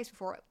 3 days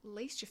before, at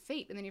least your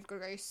feet, and then you've got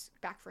to go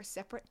back for a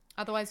separate.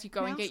 Otherwise, you go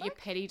and Nail get your soak?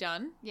 pedi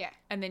done, Yeah.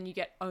 and then you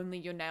get only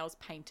your nails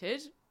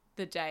painted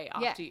the day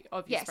Yeah. after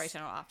of your Yes. spray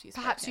tan or after your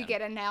spray Perhaps tan. you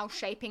get a nail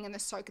shaping and the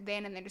soak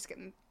then, and then just get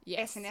them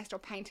Yes. S&S or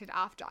painted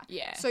after.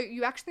 Yeah. So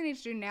you actually need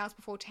to do nails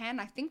before tan.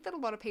 I think that a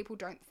lot of people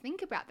don't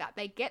think about that.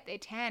 They get their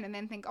tan and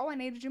then think, oh, I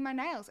need to do my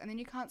nails, and then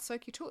you can't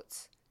soak your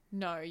toots.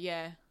 No,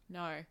 yeah,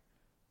 no.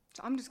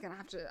 So I'm just going to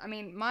have to, I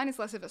mean, mine is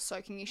less of a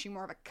soaking issue,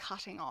 more of a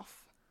cutting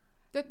off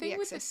The the thing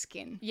with excess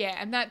skin. yeah,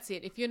 and that's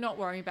it. If you're not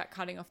worrying about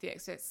cutting off the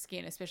excess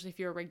skin, especially if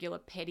you're a regular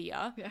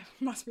pedier, Yeah,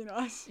 must be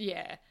nice.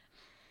 yeah,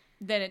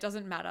 then it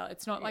doesn't matter.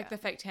 It's not like Yeah. the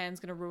fake tan's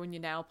going to ruin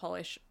your nail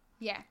polish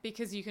Yeah,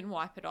 because you can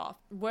wipe it off.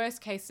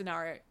 Worst case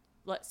scenario,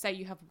 let's say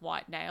you have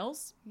white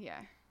nails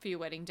yeah. for your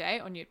wedding day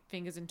on your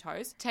fingers and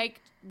toes.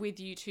 Take with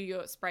you to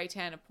your spray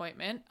tan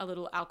appointment a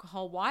little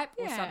alcohol wipe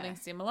or Yeah. something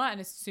similar,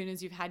 and as soon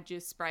as you've had your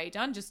spray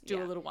done, just do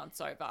Yeah. a little once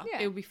over.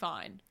 Yeah. It'll be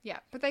fine. Yeah,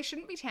 but they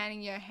shouldn't be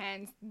tanning your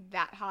hands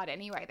that hard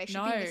anyway. They should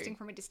No. be misting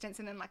from a distance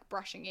and then like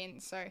brushing in,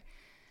 so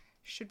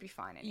should be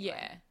fine anyway.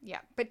 Yeah.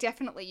 Yeah, but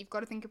definitely you've got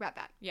to think about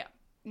that. Yeah.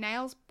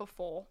 Nails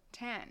before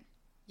tan.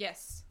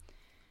 Yes.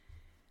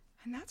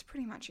 And that's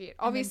pretty much it.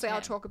 Obviously,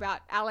 I'll tan. talk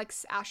about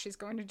Alex Ash is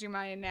going to do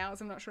my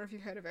nails. I'm not sure if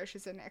you've heard of her.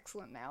 She's an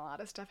excellent nail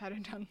artist. I've had her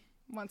done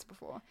once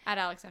before. At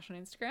Alex Ash on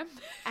Instagram.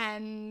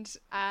 And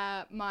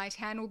my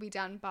tan will be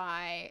done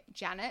by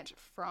Janet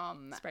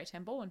from Spray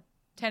tan Baldwin.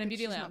 Tan and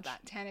Beauty she's not Lounge.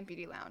 that. Tan and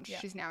Beauty Lounge. Yeah.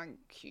 She's now in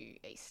Q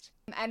East.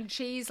 And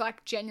she's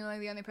like genuinely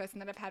the only person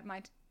that I've had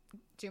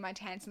do my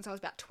tan since I was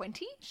about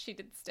 20. She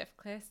did Steph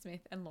Claire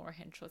Smith and Laura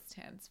Henschel's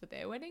tans for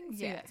their weddings.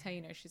 So Yeah. that's how you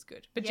know she's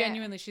good. But Yeah.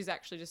 genuinely, she's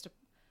actually just a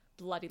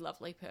bloody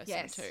lovely person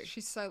Yes, too.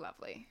 she's so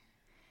lovely.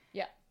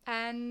 Yeah.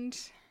 And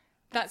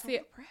That's all the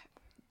prep.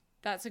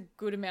 That's a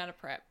good amount of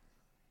prep.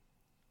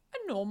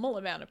 A normal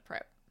amount of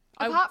prep.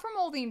 Apart from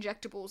all the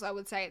injectables, I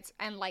would say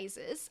and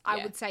lasers, I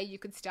Yeah. would say you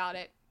could start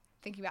it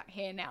thinking about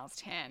hair, nails,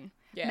 tan,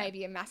 Yeah.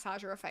 maybe a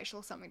massage or a facial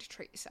or something to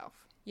treat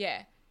yourself.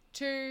 Yeah.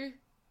 2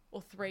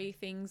 or 3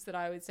 things that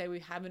I would say we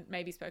haven't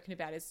maybe spoken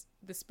about is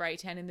the spray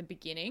tan in the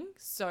beginning.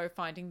 So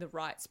finding the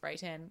right spray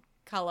tan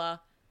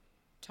colour,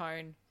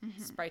 tone,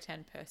 spray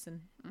tan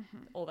person,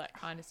 all that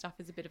kind of stuff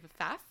is a bit of a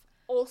faff.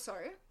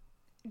 Also,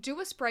 do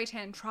a spray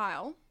tan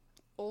trial.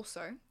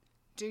 Also,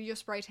 do your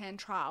spray tan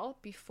trial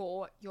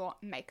before your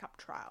makeup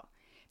trial.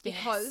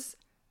 Because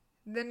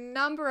the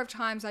number of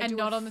times I And do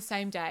not on the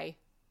same day.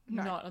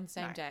 No, Not on the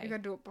same no, day. You got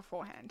to do it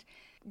beforehand,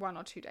 1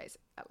 or 2 days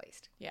at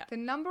least. Yeah. The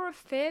number of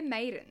fair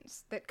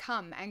maidens that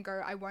come and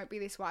go, I won't be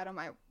this white on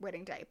my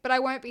wedding day, but I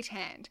won't be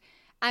tanned,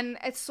 and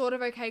it's sort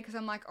of okay because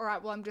I'm like, all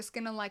right, well, I'm just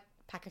gonna like,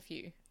 Pack a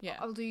few. Yeah.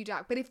 I'll do you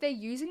dark. But if they're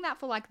using that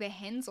for like their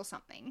hens or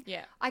something,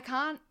 Yeah. I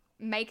can't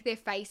make their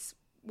face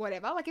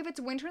whatever. Like if it's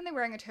winter and they're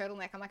wearing a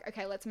turtleneck, I'm like,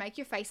 okay, let's make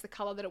your face the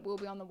color that it will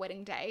be on the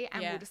wedding day,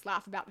 and we'll just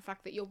laugh about the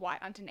fact that you're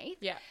white underneath.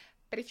 Yeah.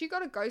 But if you got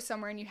to go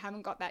somewhere and you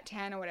haven't got that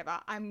tan or whatever,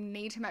 I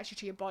need to match it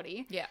to your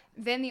body. Yeah.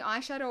 Then the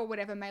eyeshadow or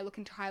whatever may look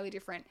entirely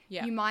different.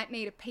 Yeah. You might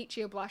need a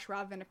peachier blush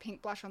rather than a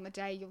pink blush on the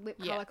day. Your lip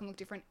color can look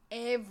different.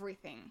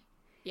 Everything.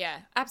 Yeah,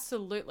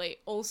 absolutely.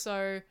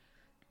 Also,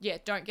 yeah,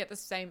 don't get the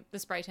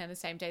spray tan the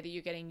same day that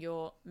you're getting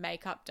your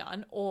makeup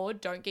done, or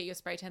don't get your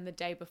spray tan the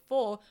day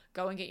before.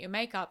 Go and get your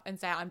makeup and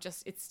say,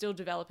 it's still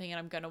developing and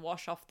I'm going to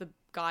wash off the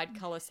guide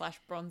color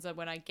 / bronzer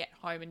when I get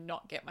home and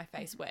not get my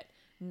face wet.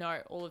 No,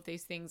 all of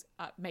these things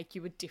make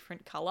you a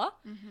different color.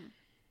 Mm-hmm.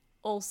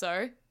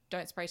 Also,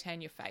 don't spray tan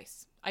your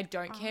face. I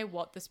don't care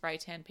what the spray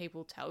tan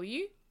people tell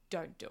you.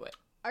 Don't do it.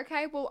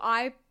 Okay, well,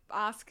 I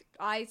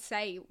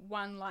say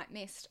one light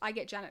mist. I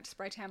get Janet to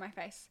spray tan my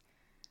face.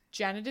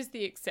 Janet is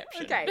the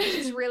exception. Okay, which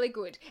is really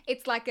good.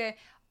 It's like the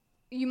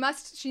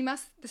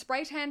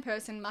spray tan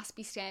person must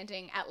be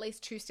standing at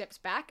least 2 steps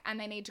back, and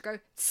they need to go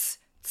tss,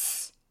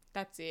 tss,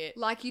 That's it.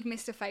 like you'd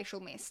missed a facial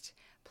mist.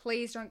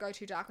 Please don't go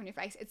too dark on your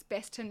face. It's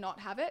best to not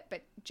have it,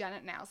 but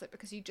Janet nails it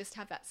because you just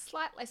have that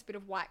slight less bit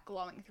of white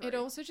glowing through. It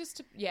also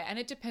and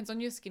it depends on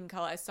your skin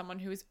color. As someone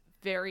who is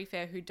very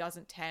fair, who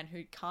doesn't tan,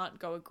 who can't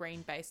go a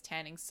green-based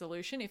tanning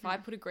solution, if I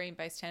put a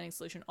green-based tanning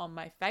solution on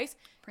my face,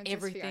 Princess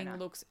everything Fiona.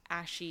 looks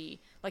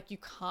ashy. Like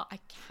I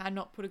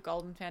cannot put a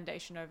golden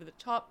foundation over the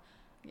top.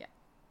 Yeah.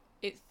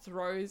 It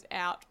throws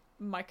out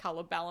my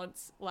color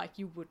balance like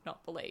you would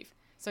not believe.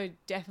 So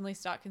definitely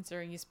start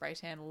considering your spray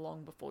tan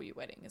long before your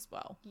wedding as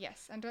well.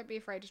 Yes, and don't be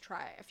afraid to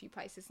try a few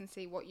places and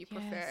see what you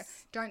prefer.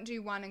 Yes. Don't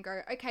do one and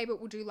go, okay,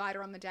 but we'll do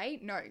lighter on the day.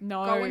 No.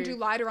 No. Go and do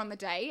lighter on the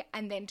day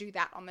and then do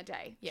that on the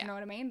day. Do Yeah. you know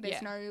what I mean? There's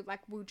Yeah. no,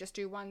 like, we'll just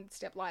do one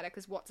step lighter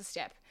because what's a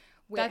step?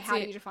 That's How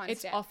it. do you define a It's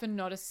step? often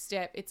not a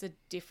step. It's a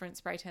different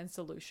spray tan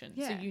solution.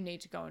 So Yeah. you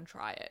need to go and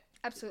try it.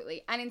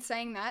 Absolutely. And in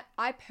saying that,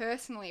 I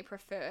personally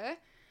prefer,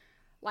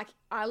 like,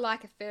 I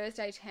like a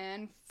Thursday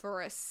tan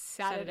for a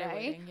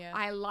Saturday. wedding, yeah.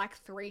 I like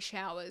 3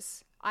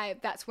 showers.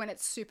 That's when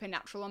it's super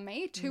natural on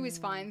me. 2 is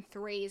fine.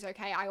 3 is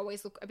okay. I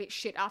always look a bit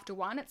shit after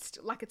 1. It's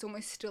like it's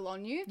almost still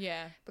on you.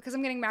 Yeah. Because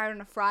I'm getting married on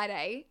a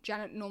Friday,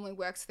 Janet normally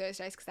works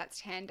Thursdays because that's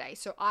tan day.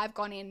 So I've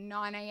gone in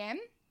 9 a.m.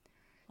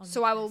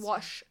 So I will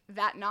wash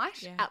that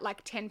night at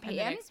like 10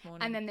 p.m. next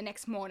morning. and then the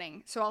next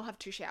morning. So I'll have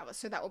 2 showers.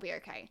 So that will be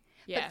okay.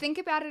 Yeah. But think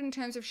about it in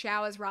terms of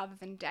showers rather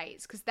than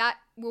days, because that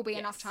will be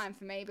enough time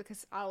for me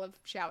because I'll have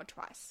showered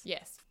twice.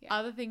 Yes. Yeah.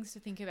 Other things to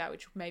think about,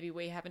 which maybe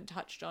we haven't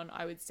touched on,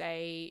 I would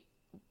say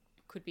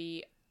could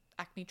be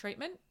acne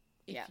treatment.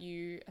 If Yeah.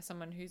 you are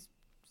someone who's,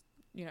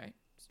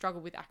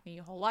 struggled with acne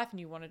your whole life and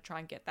you want to try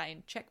and get that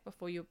in check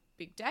before your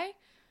big day.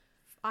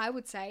 I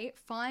would say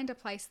find a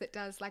place that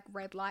does like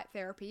red light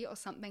therapy or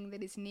something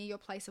that is near your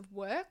place of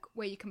work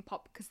where you can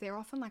pop, because they're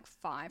often like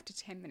 5 to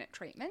 10 minute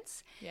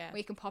treatments Yeah. where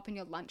you can pop in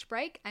your lunch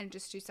break and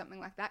just do something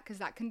like that, because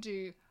that can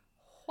do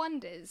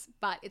wonders,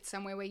 but it's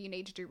somewhere where you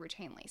need to do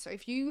routinely. So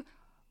if you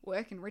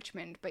work in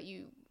Richmond but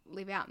you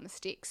live out in the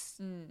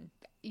sticks,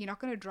 you're not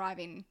going to drive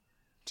in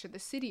to the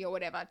city or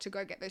whatever to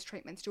go get those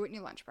treatments. Do it in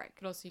your lunch break.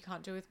 But also you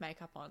can't do it with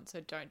makeup on,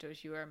 so don't do it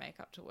if you wear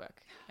makeup to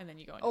work and then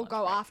you go on your Or lunch go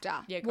break. after,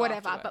 Yeah, go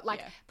whatever. after But work, like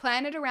yeah.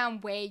 plan it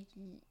around where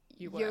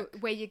work.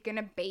 where you're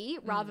gonna be,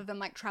 rather than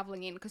like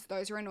traveling in, because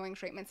those are annoying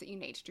treatments that you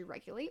need to do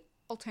regularly.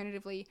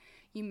 Alternatively,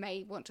 you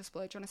may want to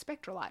splurge on a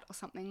Spectralite or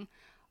something,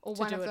 or to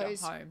one do of it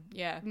those at home.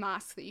 Yeah.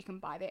 masks that you can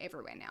buy. They're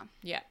everywhere now.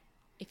 Yeah.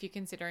 If you're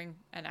considering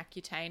an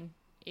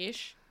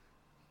Accutane-ish,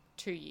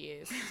 2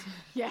 years.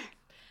 Yeah,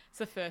 It's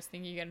the first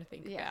thing you're going to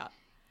think Yeah. about.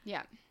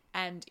 yeah,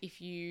 And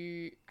if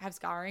you have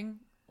scarring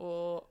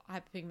or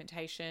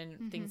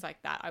hyperpigmentation, things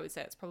like that, I would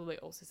say it's probably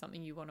also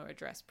something you want to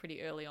address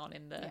pretty early on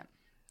in the... yeah.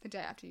 The day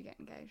after you get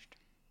engaged.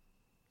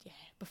 Yeah,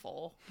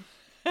 before.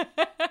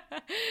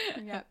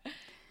 Yeah,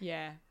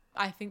 Yeah.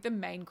 I think the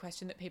main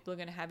question that people are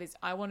going to have is,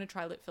 I want to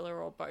try lip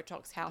filler or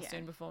Botox. How Yeah.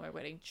 soon before my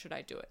wedding should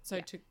I do it? So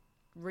Yeah. to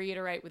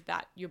reiterate with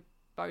that, your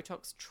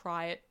Botox,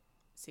 try it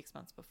 6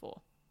 months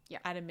before. Yeah.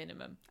 At a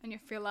minimum. and your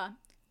filler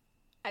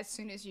as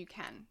soon as you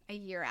can, a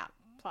year out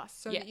plus,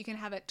 so Yeah. that you can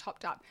have it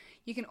topped up.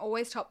 You can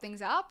always top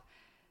things up,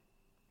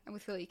 and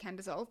with filler you can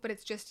dissolve, but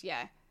it's just,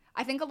 yeah.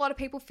 I think a lot of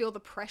people feel the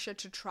pressure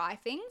to try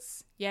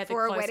things Yeah, the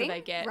for a closer wedding,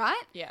 they get.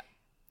 right? Yeah.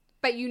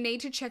 But you need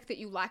to check that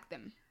you like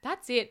them.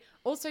 That's it.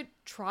 Also,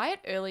 try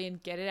it early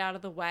and get it out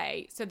of the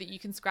way so that you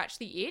can scratch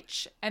the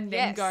itch and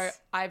then Yes. go,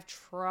 I've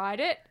tried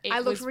it. I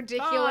looked was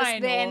ridiculous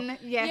fine," then. Or,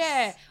 Yes.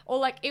 Yeah. Or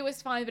like, it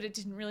was fine, but it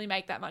didn't really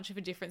make that much of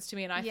a difference to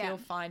me and I Yeah. feel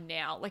fine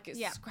now. Like,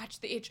 Yeah. scratch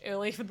the itch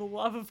early for the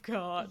love of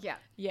God. Yeah,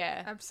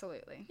 Yeah.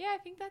 absolutely. Yeah, I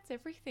think that's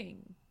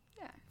everything.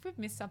 Yeah. If we've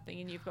missed something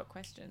and you've got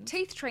questions.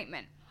 Teeth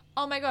treatment.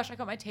 Oh my gosh, I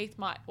got my teeth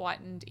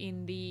whitened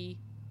in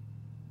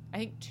I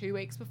think 2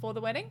 weeks before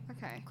the wedding.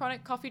 Okay.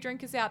 Chronic coffee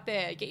drinkers out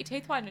there, get your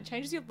teeth whitened. It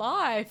changes your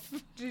life.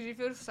 Did you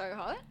feel so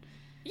hot?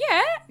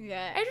 Yeah.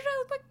 Yeah. Adrian and I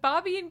look like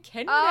Barbie and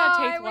Ken with Oh, our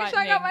I teeth wish whitening.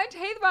 I got my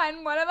teeth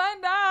whitened. What have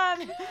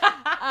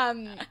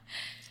I done?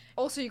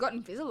 Also, you got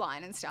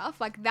Invisalign and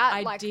stuff like that.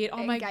 I like, did.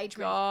 Oh my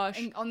gosh.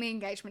 On the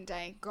engagement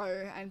day,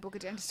 go and book a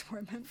dentist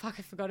appointment. Fuck,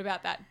 I forgot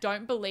about that.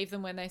 Don't believe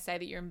them when they say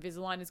that your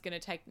Invisalign is going to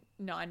take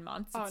 9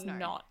 months. It's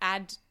not.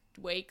 Add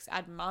weeks,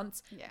 add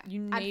months. Yeah.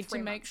 You need to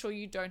make sure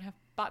you don't have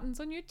buttons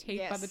on your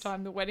teeth by the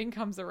time the wedding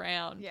comes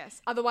around.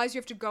 Yes. Otherwise, you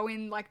have to go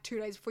in like 2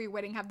 days before your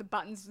wedding, have the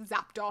buttons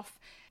zapped off,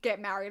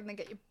 get married, and then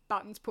get your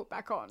buttons put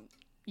back on.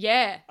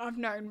 Yeah. I've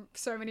known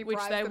so many Which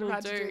brides they that will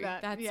have had to do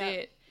that. That's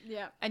it.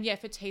 Yeah. And yeah,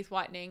 for teeth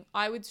whitening,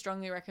 I would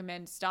strongly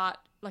recommend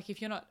like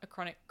if you're not a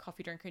chronic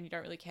coffee drinker and you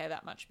don't really care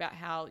that much about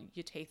how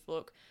your teeth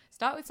look,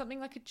 start with something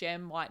like a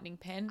gem whitening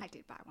pen. I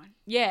did buy one.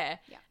 Yeah.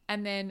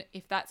 And then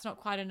if that's not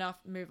quite enough,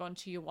 move on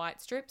to your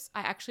white strips.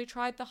 I actually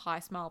tried the High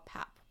Smile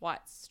Pap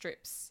white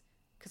strips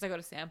because I got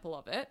a sample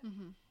of it.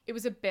 Mm-hmm. It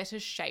was a better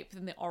shape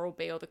than the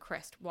Oral-B or the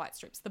Crest white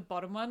strips. The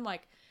bottom one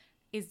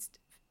is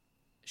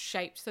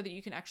shaped so that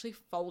you can actually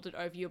fold it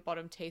over your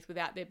bottom teeth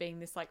without there being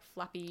this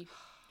flappy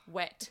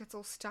wet. It's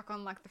all stuck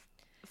on the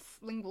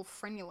lingual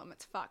frenulum.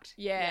 It's fucked.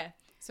 Yeah.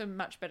 So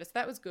much better. So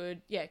that was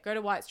good. Yeah, go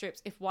to white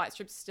strips. If white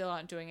strips still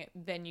aren't doing it,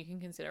 then you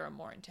can consider a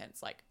more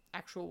intense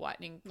actual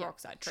whitening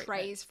peroxide treatment.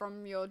 Trays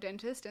from your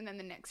dentist, and then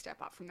the next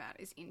step up from that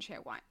is in-chair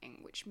whitening,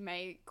 which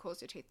may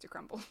cause your teeth to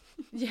crumble.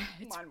 Yeah,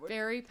 it's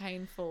very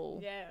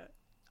painful. Yeah.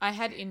 I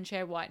had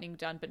in-chair whitening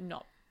done, but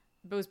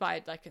it was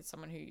by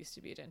someone who used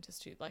to be a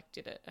dentist who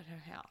did it at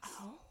her house.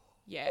 Oh.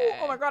 Yeah.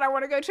 Oh my God, I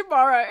want to go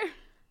tomorrow.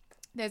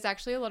 There's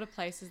actually a lot of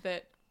places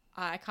that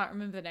I can't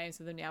remember the names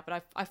of them now,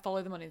 but I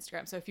follow them on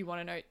Instagram. So if you want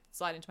to know,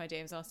 slide into my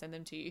DMs and I'll send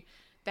them to you.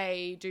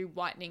 They do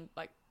whitening,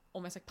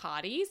 almost like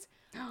parties,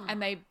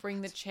 and they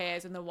bring the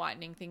chairs and the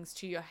whitening things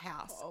to your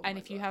house. Oh and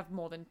if you have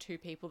more than 2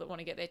 people that want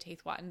to get their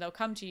teeth whitened, they'll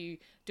come to you,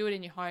 do it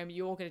in your home.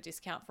 You all get a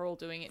discount for all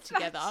doing it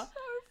together. That's so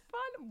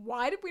fun.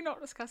 Why did we not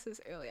discuss this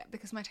earlier?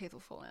 Because my teeth will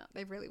fall out.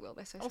 They really will.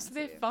 They're so sensitive.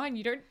 Also, they're fine.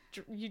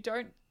 You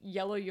don't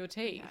yellow your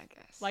teeth. Yeah, I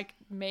guess. Like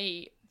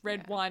me.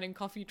 Red wine and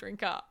coffee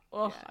drinker.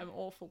 Oh, I'm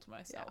awful to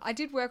myself. Yeah. I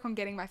did work on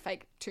getting my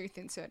fake tooth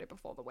inserted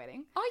before the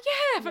wedding. Oh,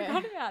 yeah. I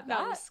forgot about that.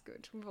 That was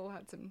good. We've all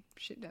had some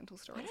shit dental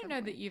stories. I don't know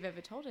that you've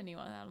ever told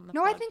anyone that on the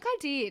No, pod. I think I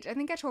did. I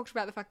think I talked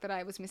about the fact that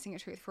I was missing a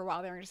tooth for a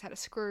while there and just had a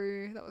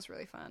screw. That was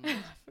really fun. I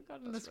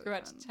forgot the screw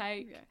had to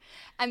take. Yeah.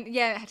 And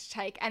yeah, it had to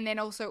take. And then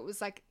also it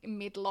was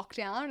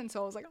mid-lockdown. And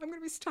so I was like, I'm going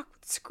to be stuck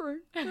with the screw.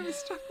 I'm going to be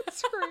stuck with the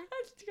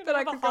screw. That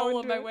I could go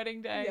on my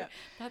wedding day. Yeah.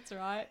 That's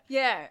right.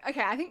 Yeah.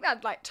 Okay. I think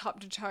that top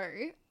to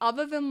toe,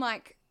 other than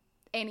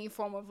any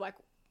form of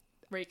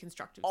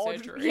reconstructive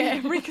surgery. Yeah,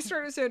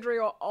 reconstructive surgery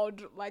or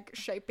odd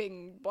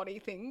shaping body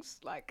things.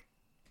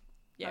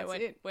 Yeah,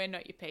 we're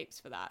not your peeps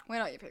for that. We're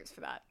not your peeps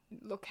for that.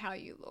 Look how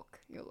you look.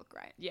 You'll look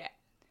great. Yeah.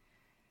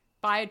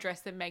 Buy a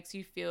dress that makes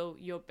you feel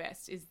your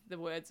best is the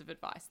words of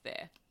advice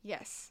there.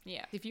 Yes.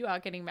 Yeah. If you are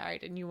getting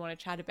married and you want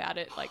to chat about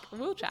it,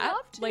 we'll chat.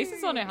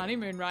 Lisa's on her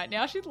honeymoon right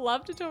now. She'd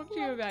love to talk to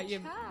you about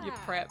your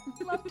prep.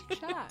 Love to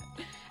chat.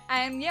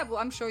 And yeah, well,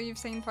 I'm sure you've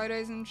seen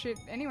photos and shit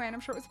anyway, and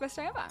I'm sure it was the best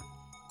day ever.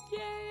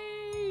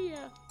 Yay!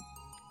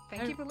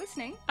 Thank you for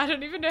listening. I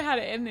don't even know how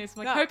to end this.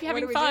 Hope you're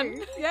having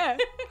fun. Yeah.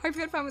 Hope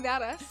you had fun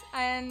without us.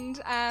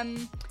 And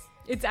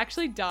it's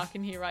actually dark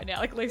in here right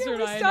now. Lisa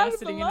and I are now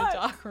sitting in a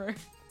dark room.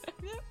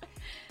 Yep.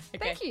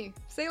 Okay. Thank you.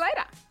 See you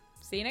later.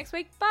 See you next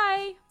week.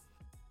 Bye.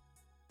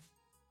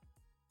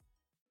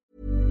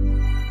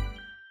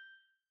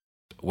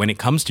 When it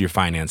comes to your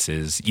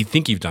finances, you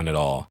think you've done it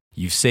all.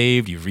 You've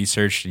saved, you've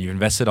researched, and you've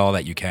invested all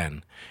that you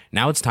can.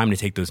 Now it's time to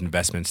take those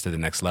investments to the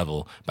next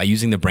level by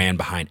using the brand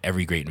behind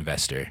every great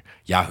investor,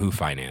 Yahoo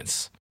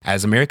Finance.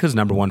 As America's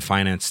 #1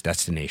 finance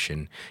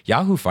destination,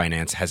 Yahoo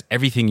Finance has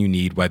everything you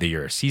need, whether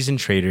you're a seasoned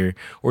trader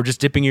or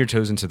just dipping your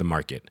toes into the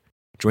market.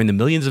 Join the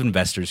millions of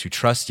investors who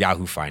trust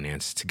Yahoo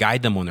Finance to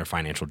guide them on their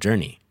financial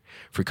journey.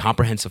 For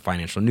comprehensive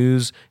financial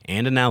news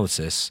and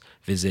analysis,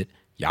 visit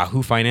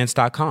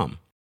yahoofinance.com,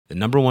 the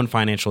 #1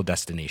 financial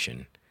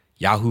destination,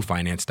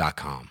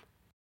 yahoofinance.com.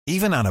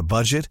 Even on a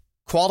budget,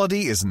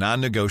 quality is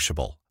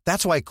non-negotiable.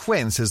 That's why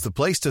Quince is the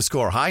place to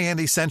score high-end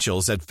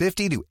essentials at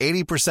 50 to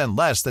 80%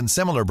 less than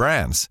similar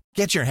brands.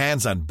 Get your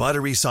hands on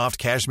buttery soft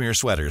cashmere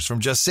sweaters from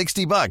just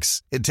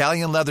 $60,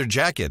 Italian leather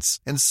jackets,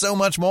 and so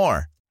much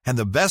more. And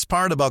the best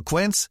part about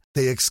Quince,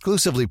 they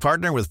exclusively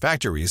partner with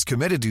factories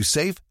committed to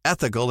safe,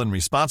 ethical, and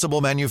responsible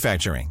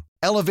manufacturing.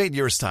 Elevate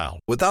your style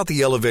without the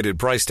elevated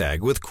price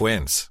tag with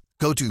Quince.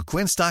 Go to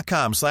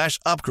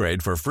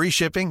quince.com/upgrade for free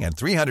shipping and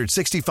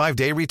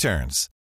 365-day returns.